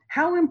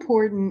 How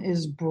important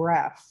is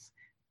breath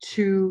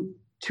to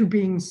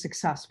being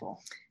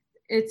successful?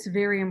 It's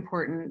very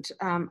important.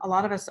 A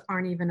lot of us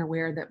aren't even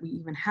aware that we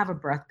even have a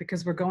breath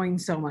because we're going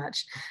so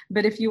much.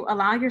 But if you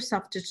allow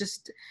yourself to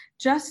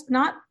just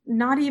not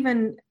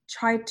even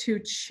try to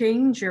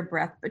change your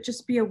breath, but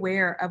just be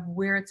aware of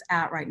where it's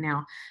at right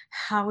now.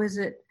 How is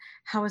it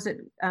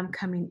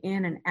coming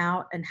in and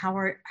out, and how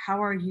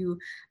are you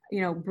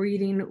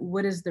breathing?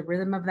 What is the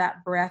rhythm of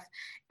that breath?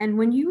 And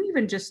when you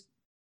even just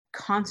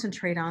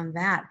concentrate on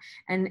that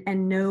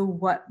and know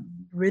what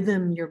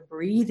rhythm you're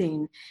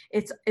breathing,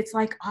 it's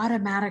like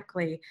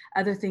automatically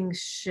other things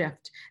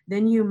shift.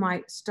 Then you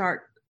might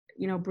start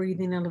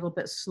breathing a little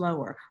bit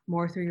slower,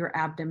 more through your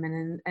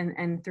abdomen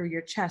and through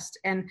your chest,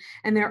 and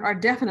there are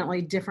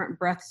definitely different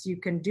breaths you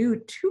can do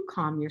to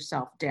calm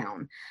yourself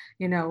down.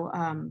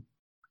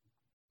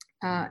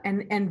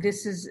 And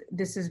this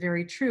is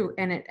very true,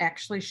 and it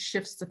actually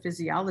shifts the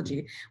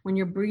physiology. When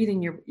you're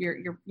breathing,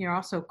 you're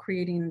also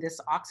creating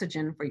this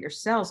oxygen for your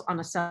cells on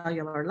a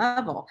cellular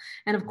level.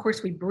 And of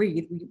course, we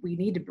breathe. We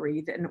need to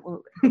breathe,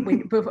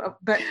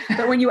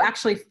 but when you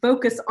actually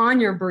focus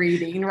on your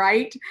breathing,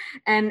 right,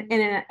 and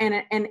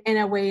in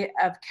a way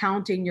of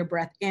counting your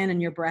breath in and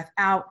your breath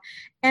out,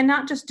 and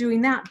not just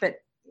doing that, but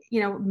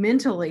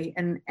mentally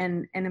and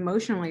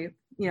emotionally,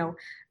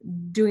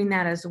 doing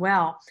that as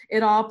well.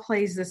 It all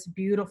plays this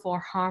beautiful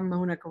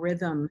harmonic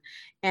rhythm,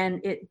 and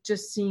it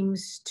just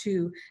seems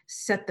to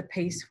set the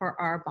pace for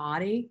our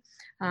body,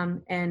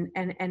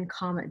 and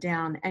calm it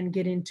down and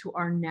get into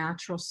our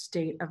natural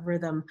state of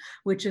rhythm,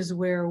 which is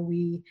where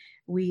we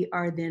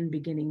are then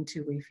beginning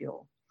to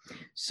refuel.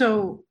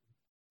 So,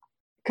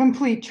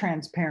 complete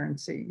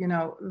transparency.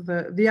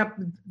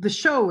 The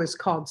show is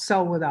called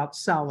Sell Without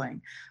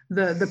Selling.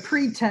 The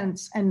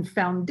pretense and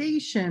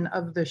foundation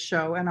of the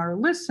show and our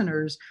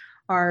listeners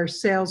are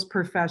sales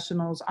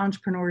professionals,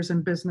 entrepreneurs,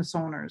 and business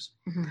owners.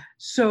 Mm-hmm.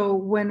 So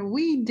when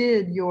we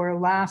did your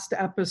last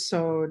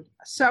episode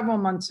several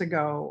months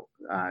ago,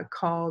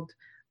 called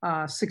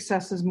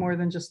Success is More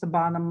Than Just the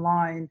Bottom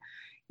Line,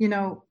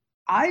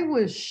 I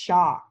was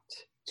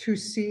shocked to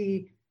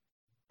see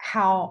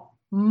how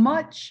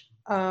much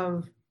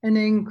of an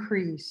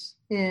increase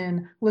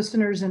in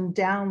listeners and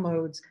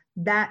downloads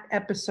that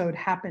episode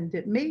happened.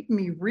 It made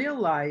me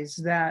realize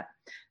that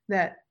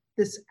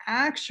this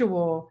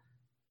actual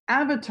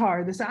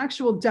avatar, this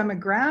actual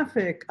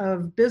demographic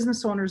of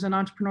business owners and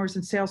entrepreneurs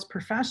and sales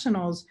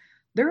professionals,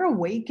 they're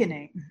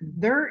awakening,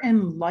 they're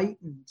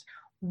enlightened.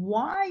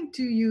 Why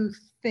do you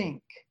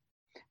think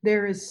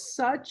there is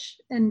such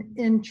an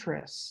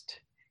interest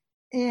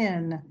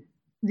in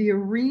the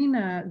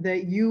arena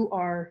that you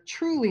are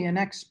truly an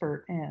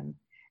expert in?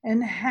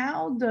 And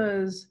how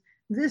does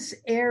this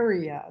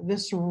area,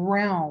 this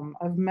realm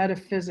of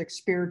metaphysics,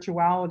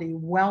 spirituality,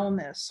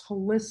 wellness,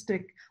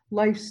 holistic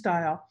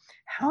lifestyle,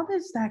 how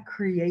does that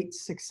create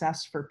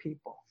success for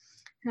people?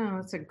 Oh,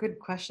 it's a good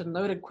question,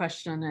 loaded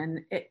question,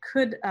 and it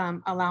could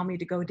allow me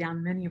to go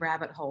down many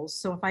rabbit holes.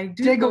 So if I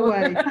do dig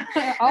away,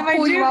 I'll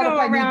pull you out if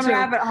I need to. Around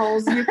rabbit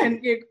holes, you can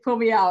pull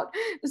me out.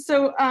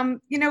 So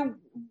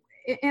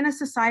in a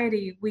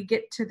society, we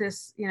get to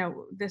this,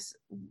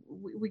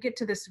 we get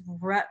to this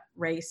rut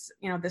race,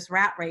 this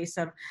rat race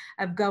of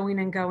going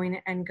and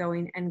going and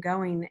going and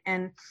going,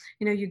 and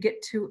you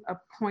get to a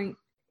point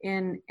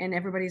in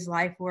everybody's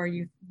life where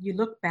you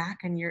look back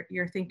and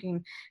you're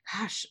thinking,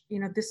 gosh,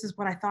 this is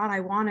what I thought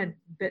I wanted,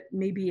 but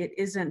maybe it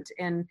isn't,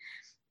 and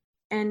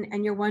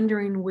you're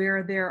wondering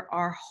where there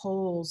are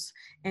holes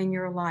in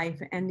your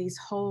life, and these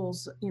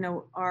holes,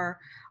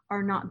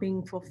 are not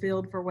being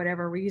fulfilled for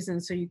whatever reason.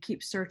 So you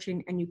keep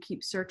searching and you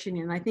keep searching.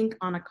 And I think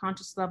on a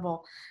conscious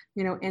level,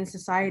 in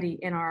society,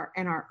 in our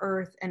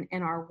earth and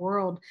in our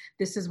world,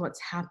 this is what's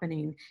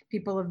happening.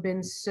 People have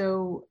been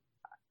so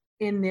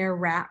in their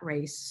rat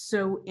race,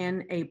 so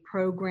in a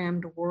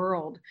programmed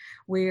world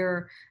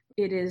where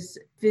it is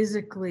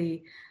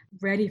physically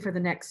ready for the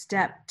next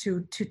step,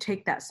 to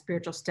take that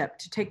spiritual step,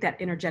 to take that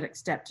energetic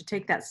step, to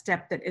take that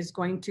step that is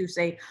going to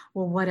say,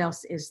 well, what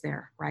else is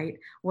there, right?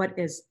 What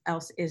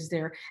else is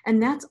there?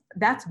 And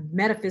that's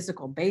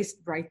metaphysical based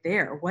right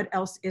there. What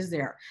else is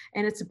there?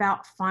 And it's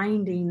about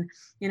finding,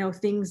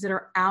 things that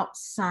are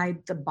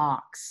outside the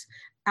box,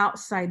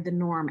 outside the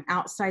norm,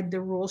 outside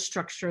the rule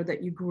structure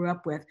that you grew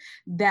up with,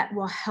 that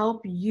will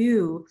help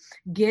you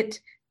get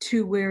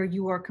to where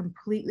you are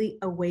completely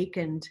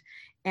awakened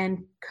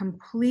and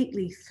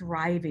completely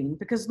thriving.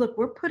 Because look,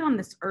 we're put on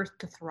this earth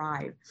to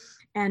thrive.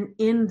 And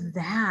in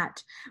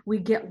that, we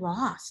get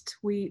lost.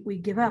 We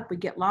give up, we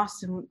get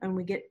lost, and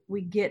we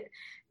get,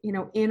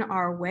 in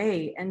our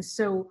way. And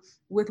so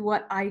with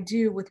what I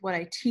do, with what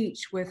I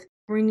teach, with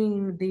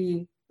bringing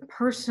the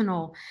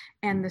personal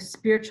and the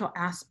spiritual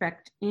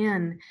aspect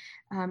in,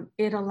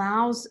 it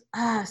allows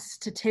us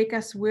to take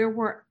us where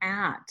we're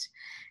at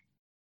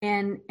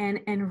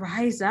and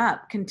rise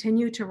up,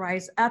 continue to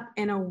rise up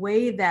in a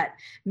way that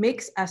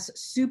makes us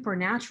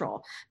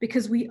supernatural,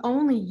 because we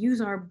only use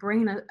our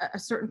brain a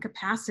certain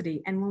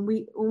capacity. And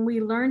when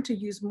we learn to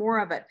use more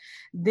of it,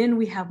 then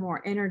we have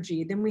more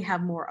energy, then we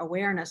have more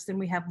awareness, then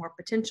we have more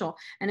potential,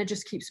 and it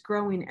just keeps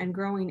growing and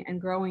growing and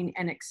growing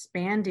and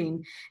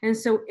expanding. And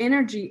so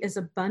energy is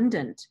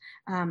abundant.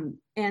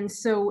 And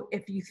so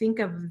if you think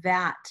of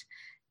that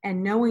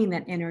and knowing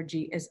that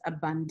energy is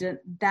abundant,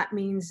 that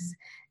means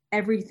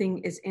everything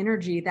is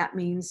energy. That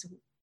means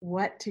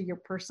what to your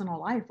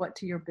personal life, what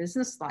to your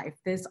business life,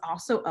 there's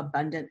also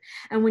abundant.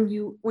 And when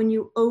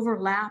you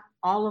overlap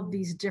all of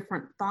these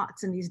different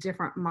thoughts and these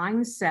different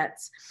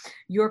mindsets,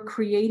 you're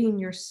creating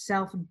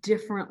yourself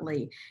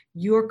differently.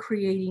 You're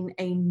creating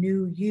a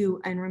new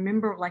you. And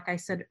remember, like I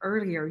said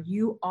earlier,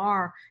 you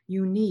are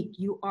unique.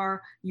 You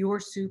are your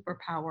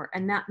superpower,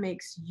 and that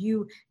makes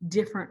you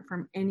different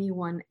from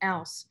anyone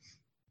else.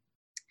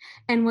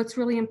 And what's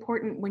really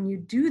important when you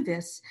do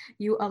this,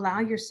 you allow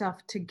yourself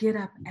to get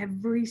up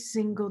every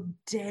single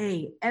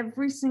day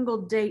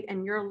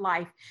in your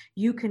life.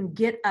 You can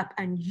get up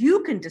and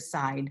you can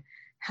decide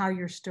how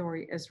your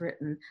story is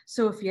written.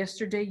 So if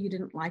yesterday you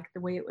didn't like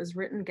the way it was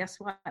written, guess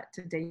what?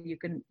 Today you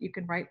can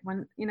write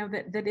one,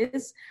 that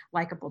is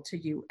likable to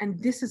you. And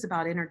this is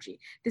about energy.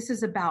 This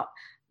is about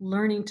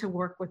learning to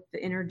work with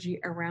the energy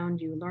around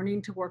you,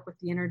 learning to work with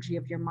the energy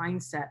of your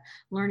mindset,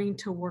 learning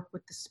to work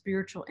with the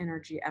spiritual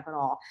energy of it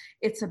all.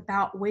 It's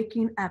about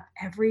waking up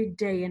every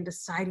day and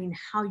deciding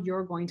how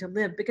you're going to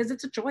live, because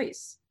it's a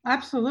choice.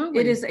 Absolutely.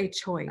 It is a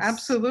choice.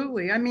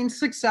 Absolutely. I mean,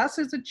 success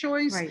is a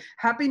choice. Right.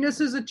 Happiness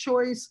is a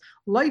choice.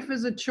 Life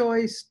is a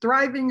choice.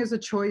 Thriving is a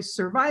choice.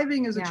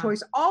 Surviving is a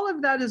choice. All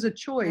of that is a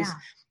choice.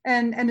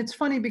 Yeah. And it's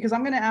funny because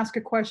I'm going to ask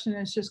a question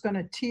that's just going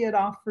to tee it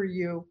off for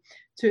you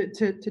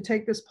to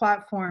take this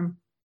platform,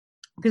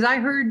 because I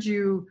heard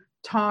you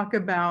talk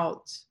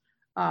about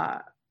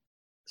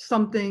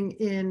something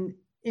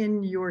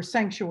in your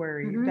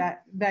sanctuary mm-hmm.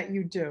 that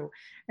you do,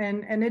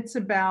 and it's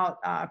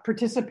about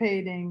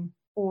participating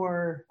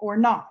or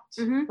not,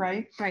 mm-hmm.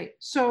 right?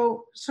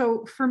 So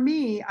for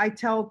me, I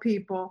tell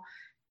people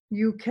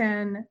you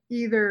can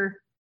either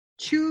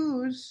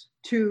choose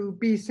to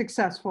be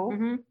successful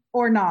mm-hmm.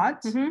 or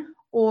not, mm-hmm.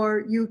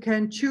 or you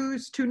can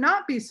choose to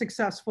not be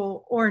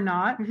successful or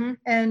not. Mm-hmm.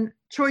 And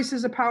choice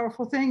is a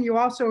powerful thing. You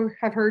also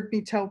have heard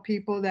me tell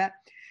people that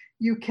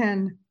you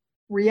can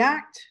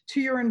react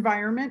to your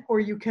environment or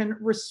you can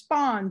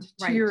respond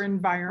to your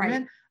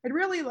environment. I'd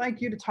really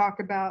like you to talk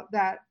about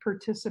that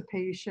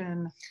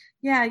participation.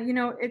 Yeah,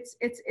 it's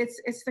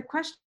the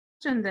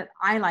question that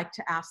I like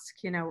to ask,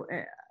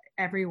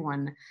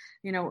 everyone.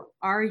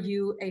 Are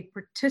you a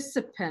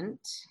participant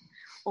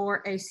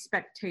or a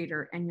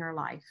spectator in your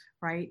life,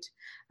 right?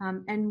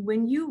 And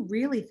when you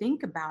really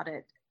think about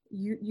it,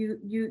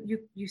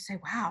 you say,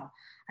 wow,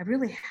 I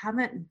really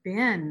haven't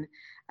been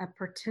a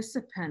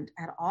participant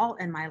at all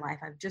in my life.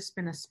 I've just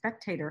been a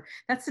spectator.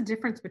 That's the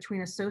difference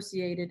between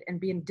associated and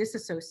being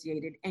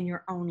disassociated in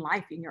your own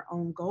life, in your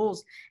own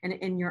goals, and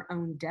in your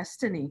own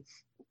destiny.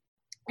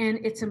 And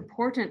it's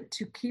important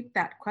to keep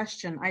that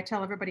question. I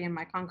tell everybody in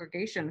my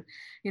congregation,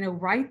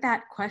 write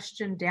that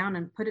question down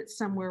and put it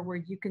somewhere where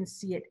you can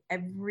see it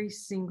every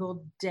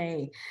single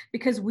day,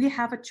 because we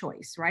have a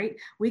choice, right?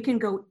 We can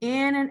go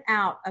in and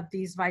out of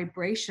these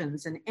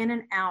vibrations and in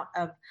and out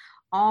of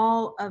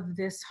all of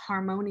this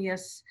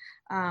harmonious,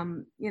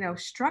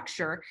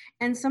 structure.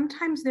 And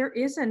sometimes there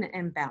is an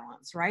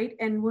imbalance, right?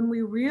 And when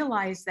we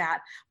realize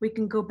that, we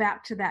can go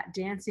back to that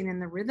dancing in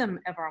the rhythm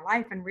of our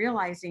life and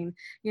realizing,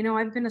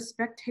 I've been a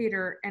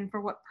spectator, and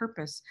for what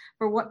purpose?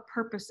 For what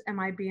purpose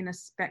am I being a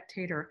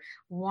spectator?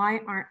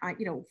 Why aren't I,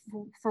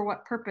 for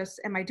what purpose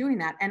am I doing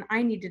that? And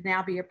I need to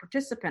now be a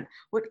participant.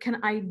 What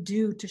can I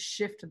do to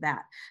shift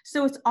that?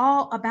 So it's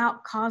all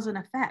about cause and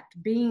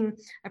effect. Being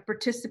a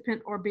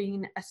participant or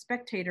being a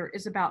spectator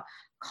is about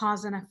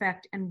cause and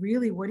effect. And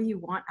really, what do you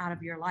want out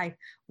of your life?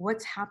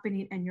 What's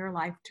happening in your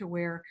life to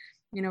where,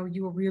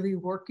 you're really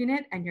working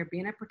it and you're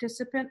being a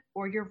participant,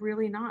 or you're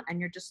really not and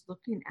you're just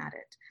looking at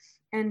it.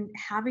 And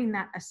having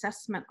that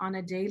assessment on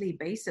a daily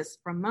basis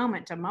from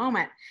moment to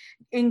moment,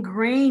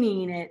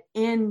 ingraining it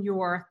in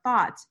your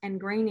thoughts,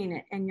 ingraining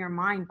it in your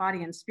mind,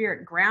 body, and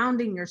spirit,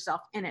 grounding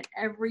yourself in it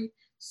every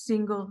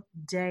single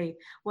day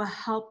will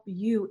help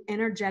you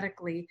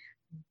energetically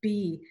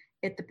be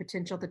at the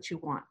potential that you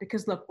want.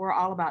 Because look, we're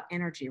all about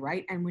energy,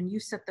 right? And when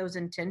you set those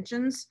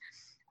intentions,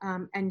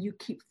 and you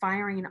keep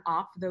firing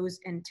off those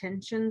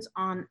intentions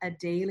on a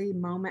daily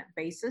moment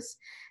basis,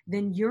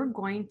 then you're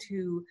going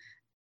to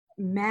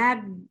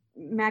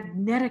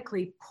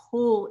magnetically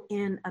pull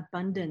in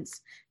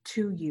abundance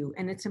to you.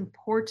 And it's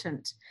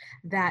important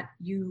that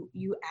you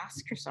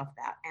ask yourself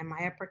that, am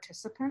I a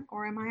participant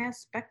or am I a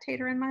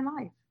spectator in my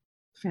life?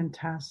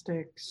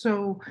 Fantastic.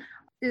 So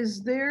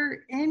is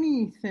there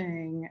any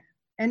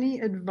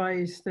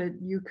advice that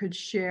you could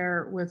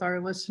share with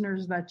our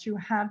listeners that you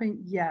haven't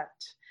yet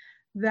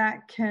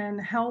that can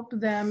help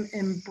them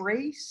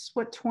embrace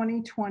what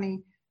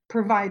 2020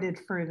 provided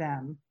for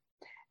them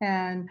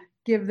and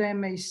give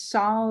them a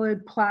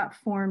solid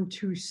platform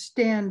to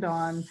stand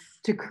on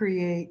to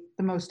create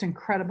the most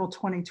incredible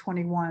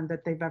 2021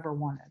 that they've ever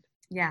wanted?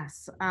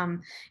 Yes.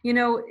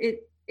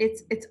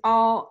 It's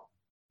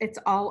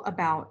all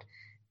about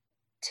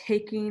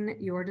taking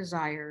your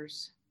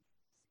desires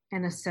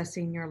and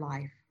assessing your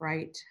life,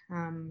 right?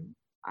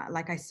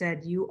 Like I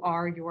said, you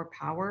are your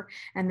power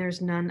and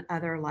there's none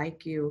other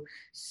like you.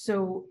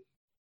 So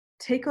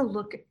take a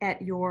look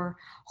at your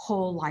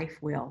whole life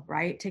wheel,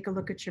 right? Take a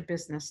look at your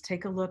business,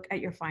 take a look at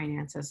your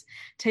finances,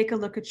 take a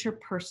look at your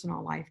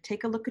personal life,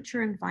 take a look at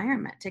your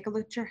environment, take a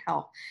look at your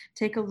health,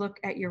 take a look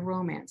at your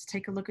romance,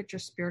 take a look at your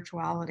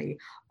spirituality,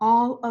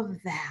 all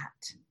of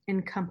that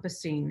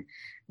encompassing,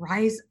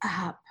 rise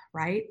up,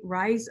 right?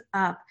 Rise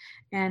up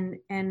and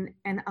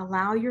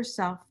allow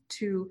yourself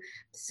to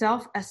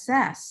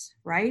self-assess,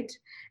 right?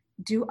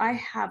 Do I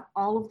have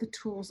all of the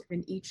tools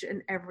in each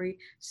and every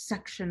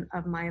section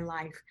of my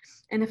life?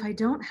 And if I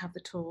don't have the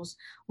tools,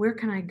 where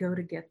can I go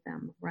to get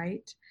them,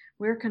 right?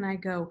 Where can I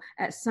go?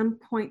 At some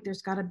point,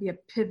 there's got to be a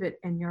pivot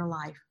in your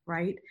life,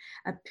 right?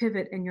 A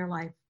pivot in your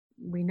life.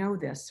 We know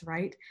this,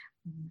 right?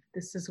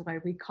 This is why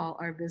we call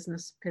our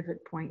business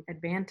Pivot Point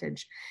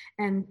Advantage.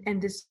 And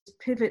this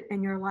pivot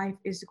in your life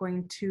is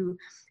going to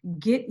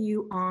get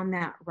you on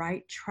that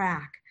right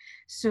track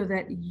so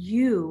that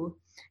you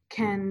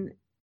can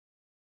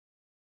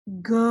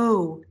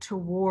go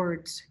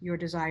towards your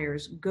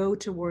desires, go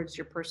towards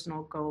your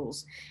personal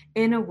goals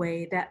in a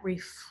way that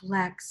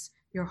reflects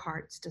your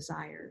heart's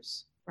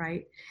desires,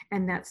 right?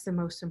 And that's the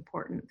most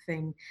important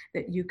thing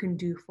that you can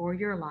do for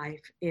your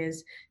life,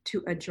 is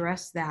to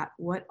address that.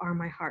 What are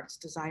my heart's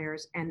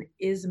desires? And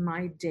is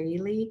my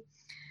daily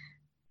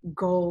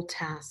goal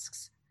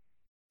tasks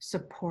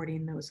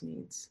supporting those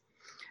needs?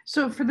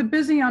 So for the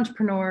busy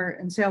entrepreneur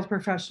and sales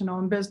professional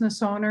and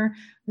business owner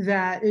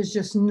that is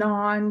just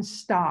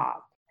nonstop,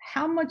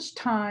 how much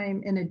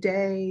time in a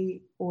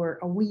day or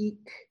a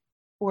week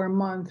or a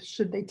month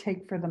should they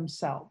take for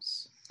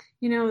themselves?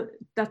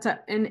 That's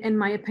in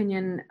my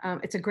opinion,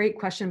 it's a great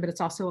question, but it's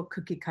also a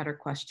cookie cutter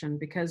question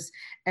because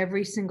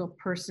every single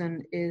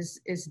person is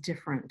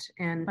different.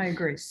 And I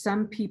agree.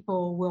 Some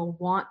people will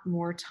want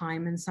more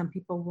time and some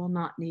people will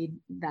not need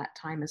that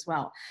time as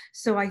well.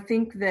 So I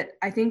think that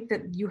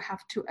you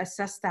have to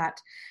assess that.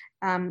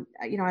 I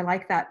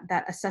like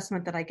that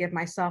assessment that I give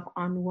myself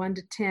on 1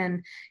 to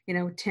 10,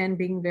 10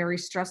 being very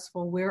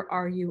stressful. Where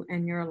are you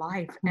in your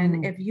life?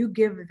 And if you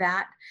give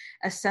that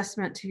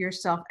assessment to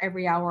yourself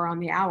every hour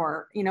on the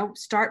hour,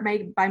 start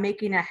by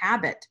making a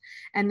habit.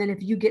 And then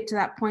if you get to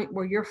that point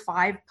where you're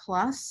 5+,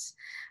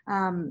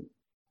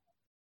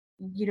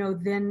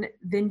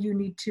 then you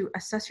need to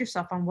assess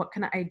yourself on what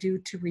can I do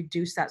to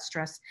reduce that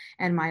stress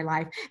in my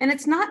life. And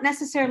it's not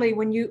necessarily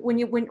when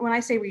I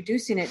say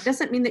reducing it,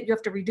 doesn't mean that you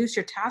have to reduce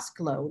your task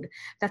load.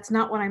 That's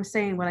not what I'm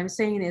saying. What I'm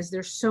saying is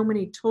there's so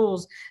many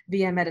tools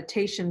via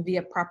meditation,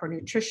 via proper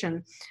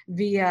nutrition,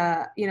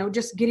 via,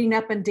 just getting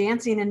up and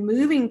dancing and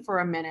moving for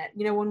a minute.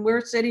 When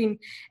we're sitting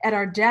at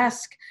our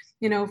desk,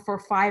 for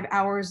 5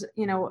 hours,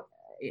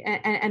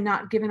 and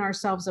not giving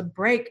ourselves a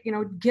break,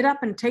 get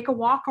up and take a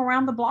walk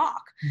around the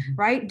block,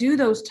 right? Do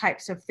those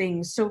types of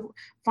things. So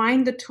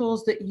find the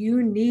tools that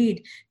you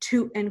need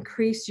to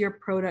increase your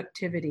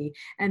productivity.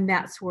 And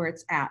that's where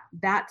it's at.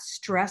 That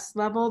stress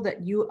level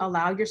that you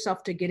allow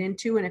yourself to get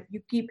into. And if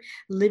you keep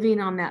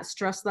living on that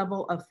stress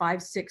level of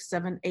 5, 6,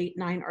 7, 8,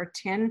 9, or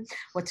 10,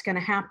 what's going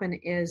to happen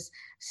is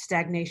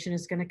stagnation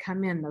is going to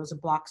come in. Those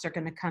blocks are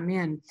going to come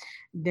in.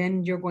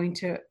 Then you're going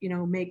to,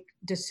 make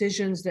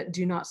decisions that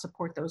do not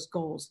support those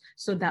goals.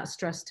 So that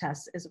stress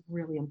test is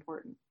really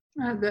important.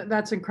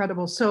 That's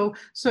incredible. So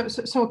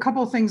a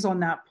couple of things on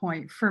that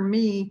point. For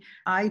me,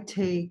 I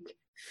take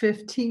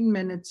 15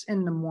 minutes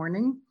in the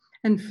morning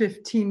and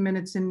 15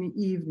 minutes in the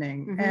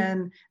evening.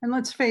 And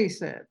let's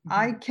face it,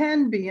 I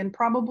can be and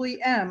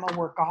probably am a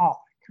workaholic,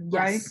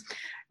 right?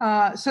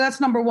 So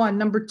that's number one.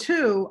 Number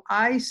two,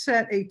 I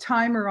set a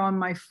timer on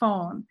my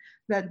phone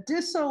that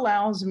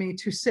disallows me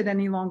to sit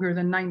any longer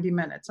than 90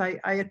 minutes. I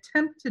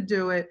attempt to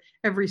do it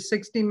every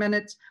 60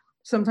 minutes.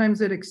 Sometimes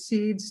it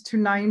exceeds to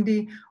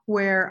 90,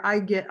 where I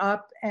get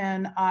up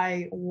and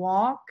I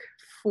walk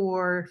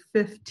for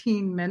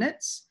 15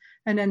 minutes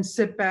and then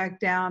sit back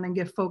down and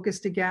get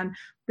focused again.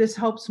 This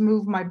helps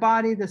move my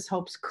body. This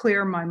helps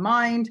clear my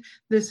mind.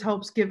 This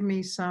helps give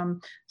me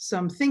some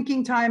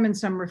thinking time and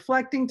some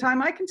reflecting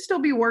time. I can still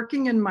be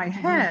working in my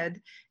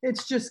head.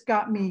 It's just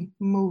got me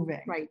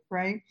moving.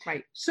 Right.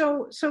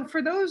 So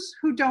for those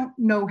who don't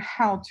know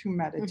how to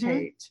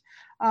meditate,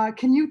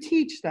 can you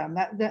teach them?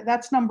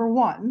 That's number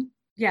one.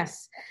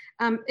 Yes.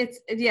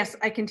 Yes,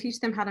 I can teach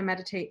them how to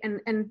meditate.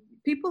 And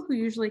people who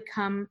usually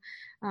come,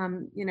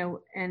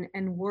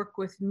 and work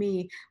with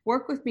me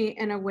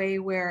in a way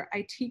where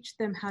I teach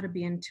them how to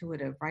be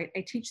intuitive, right?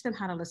 I teach them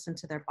how to listen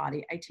to their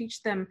body. I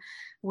teach them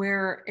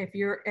where if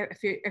you're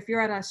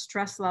at a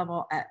stress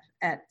level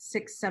at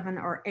 6, 7,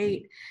 or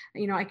 8,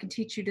 I can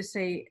teach you to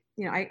say,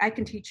 I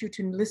can teach you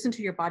to listen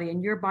to your body,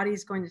 and your body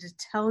is going to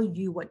tell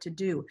you what to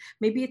do.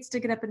 Maybe it's to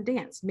get up and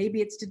dance.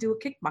 Maybe it's to do a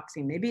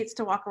kickboxing. Maybe it's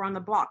to walk around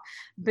the block.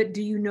 But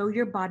do you know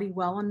your body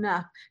well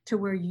enough to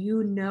where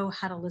you know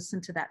how to listen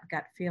to that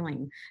gut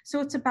feeling? So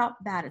it's about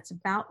that. It's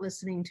about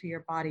listening to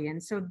your body.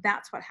 And so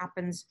that's what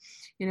happens,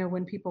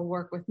 when people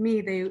work with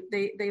me.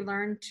 They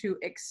learn to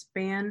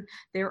expand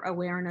their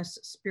awareness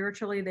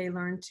spiritually. They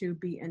learn to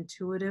be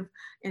intuitive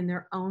in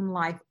their own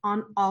life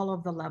on all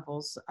of the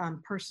levels,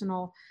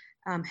 personal,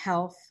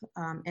 health,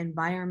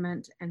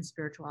 environment, and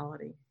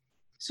spirituality.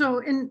 So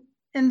in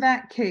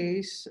that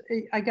case,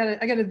 I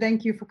gotta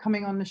thank you for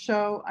coming on the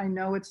show. I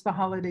know it's the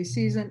holiday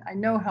season. I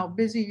know how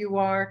busy you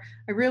are.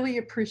 I really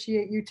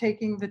appreciate you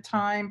taking the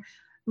time.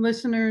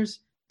 Listeners,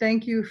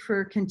 thank you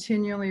for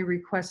continually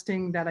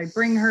requesting that I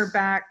bring her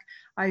back.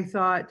 I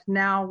thought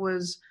now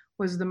was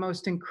the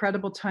most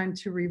incredible time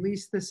to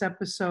release this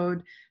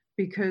episode,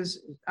 because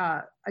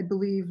I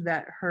believe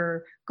that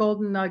her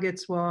golden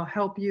nuggets will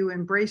help you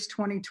embrace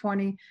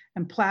 2020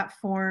 and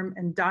platform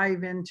and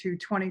dive into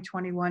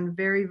 2021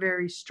 very,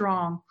 very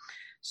strong.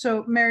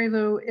 So Mary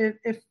Lou,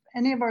 if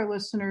any of our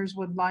listeners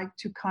would like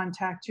to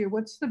contact you,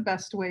 what's the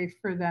best way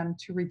for them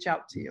to reach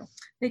out to you?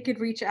 They could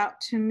reach out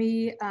to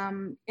me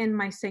in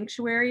my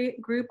sanctuary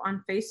group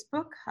on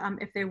Facebook.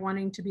 If they're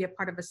wanting to be a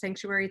part of a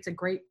sanctuary, it's a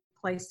great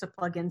place to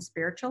plug in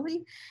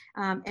spiritually,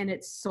 and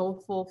it's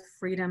Soulful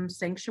Freedom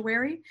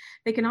Sanctuary.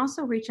 They can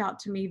also reach out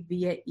to me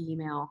via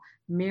email,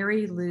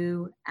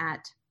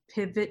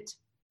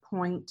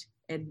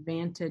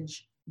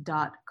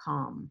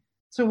 marylou@pivotpointadvantage.com.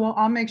 So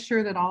I'll make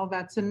sure that all of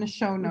that's in the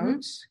show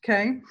notes.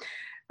 Okay.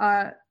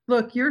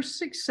 Look, your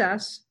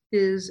success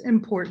is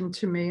important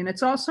to me, and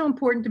it's also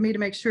important to me to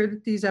make sure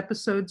that these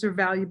episodes are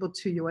valuable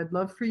to you. I'd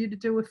love for you to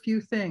do a few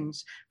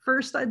things.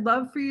 First, I'd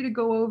love for you to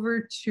go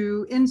over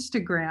to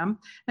Instagram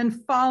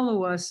and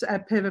follow us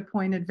at Pivot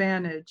Point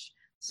Advantage.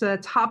 So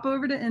let's hop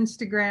over to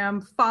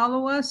Instagram,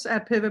 follow us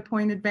at Pivot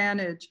Point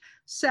Advantage.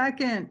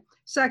 Second,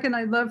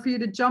 I'd love for you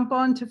to jump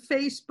onto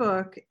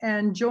Facebook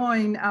and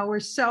join our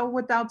Sell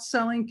Without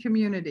Selling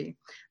community.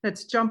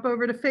 Let's jump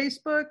over to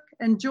Facebook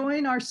and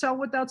join our Sell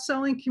Without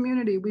Selling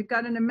community. We've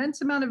got an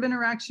immense amount of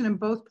interaction in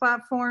both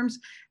platforms,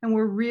 and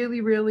we're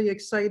really, really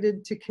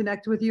excited to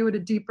connect with you at a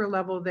deeper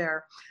level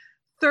there.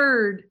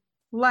 Third,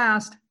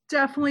 last,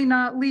 definitely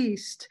not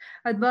least,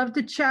 I'd love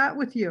to chat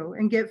with you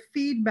and get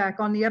feedback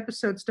on the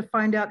episodes to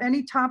find out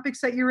any topics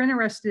that you're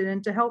interested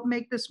in to help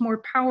make this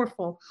more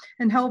powerful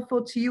and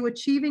helpful to you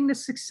achieving the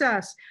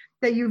success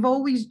that you've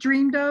always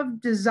dreamed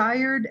of,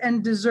 desired,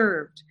 and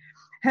deserved.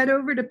 Head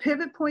over to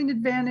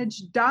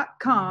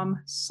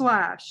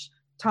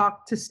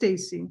pivotpointadvantage.com/talk to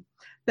Stacy.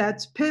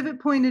 That's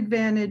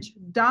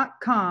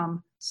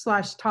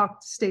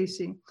pivotpointadvantage.com/talk to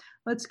Stacy.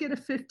 Let's get a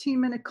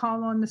 15-minute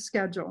call on the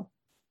schedule.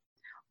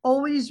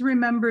 Always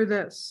remember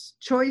this: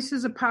 choice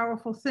is a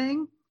powerful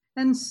thing,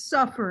 and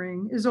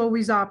suffering is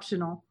always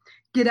optional.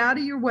 Get out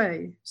of your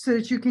way so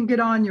that you can get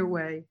on your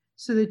way,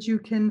 so that you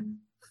can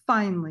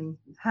finally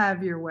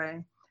have your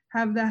way.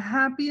 Have the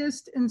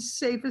happiest and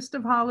safest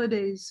of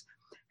holidays.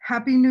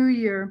 Happy New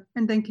Year,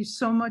 and thank you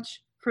so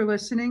much for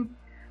listening.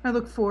 I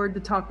look forward to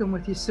talking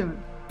with you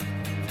soon.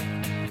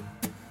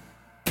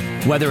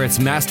 Whether it's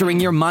mastering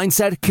your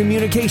mindset,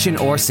 communication,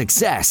 or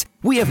success,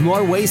 we have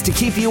more ways to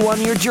keep you on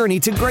your journey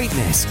to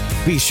greatness.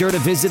 Be sure to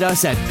visit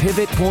us at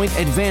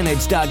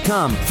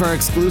pivotpointadvantage.com for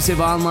exclusive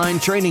online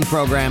training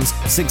programs,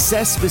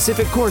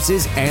 success-specific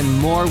courses, and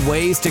more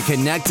ways to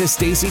connect to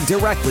Stacy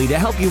directly to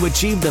help you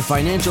achieve the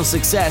financial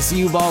success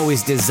you've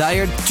always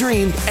desired,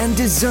 dreamed, and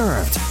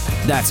deserved.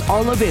 That's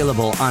all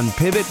available on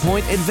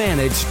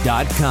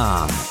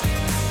pivotpointadvantage.com.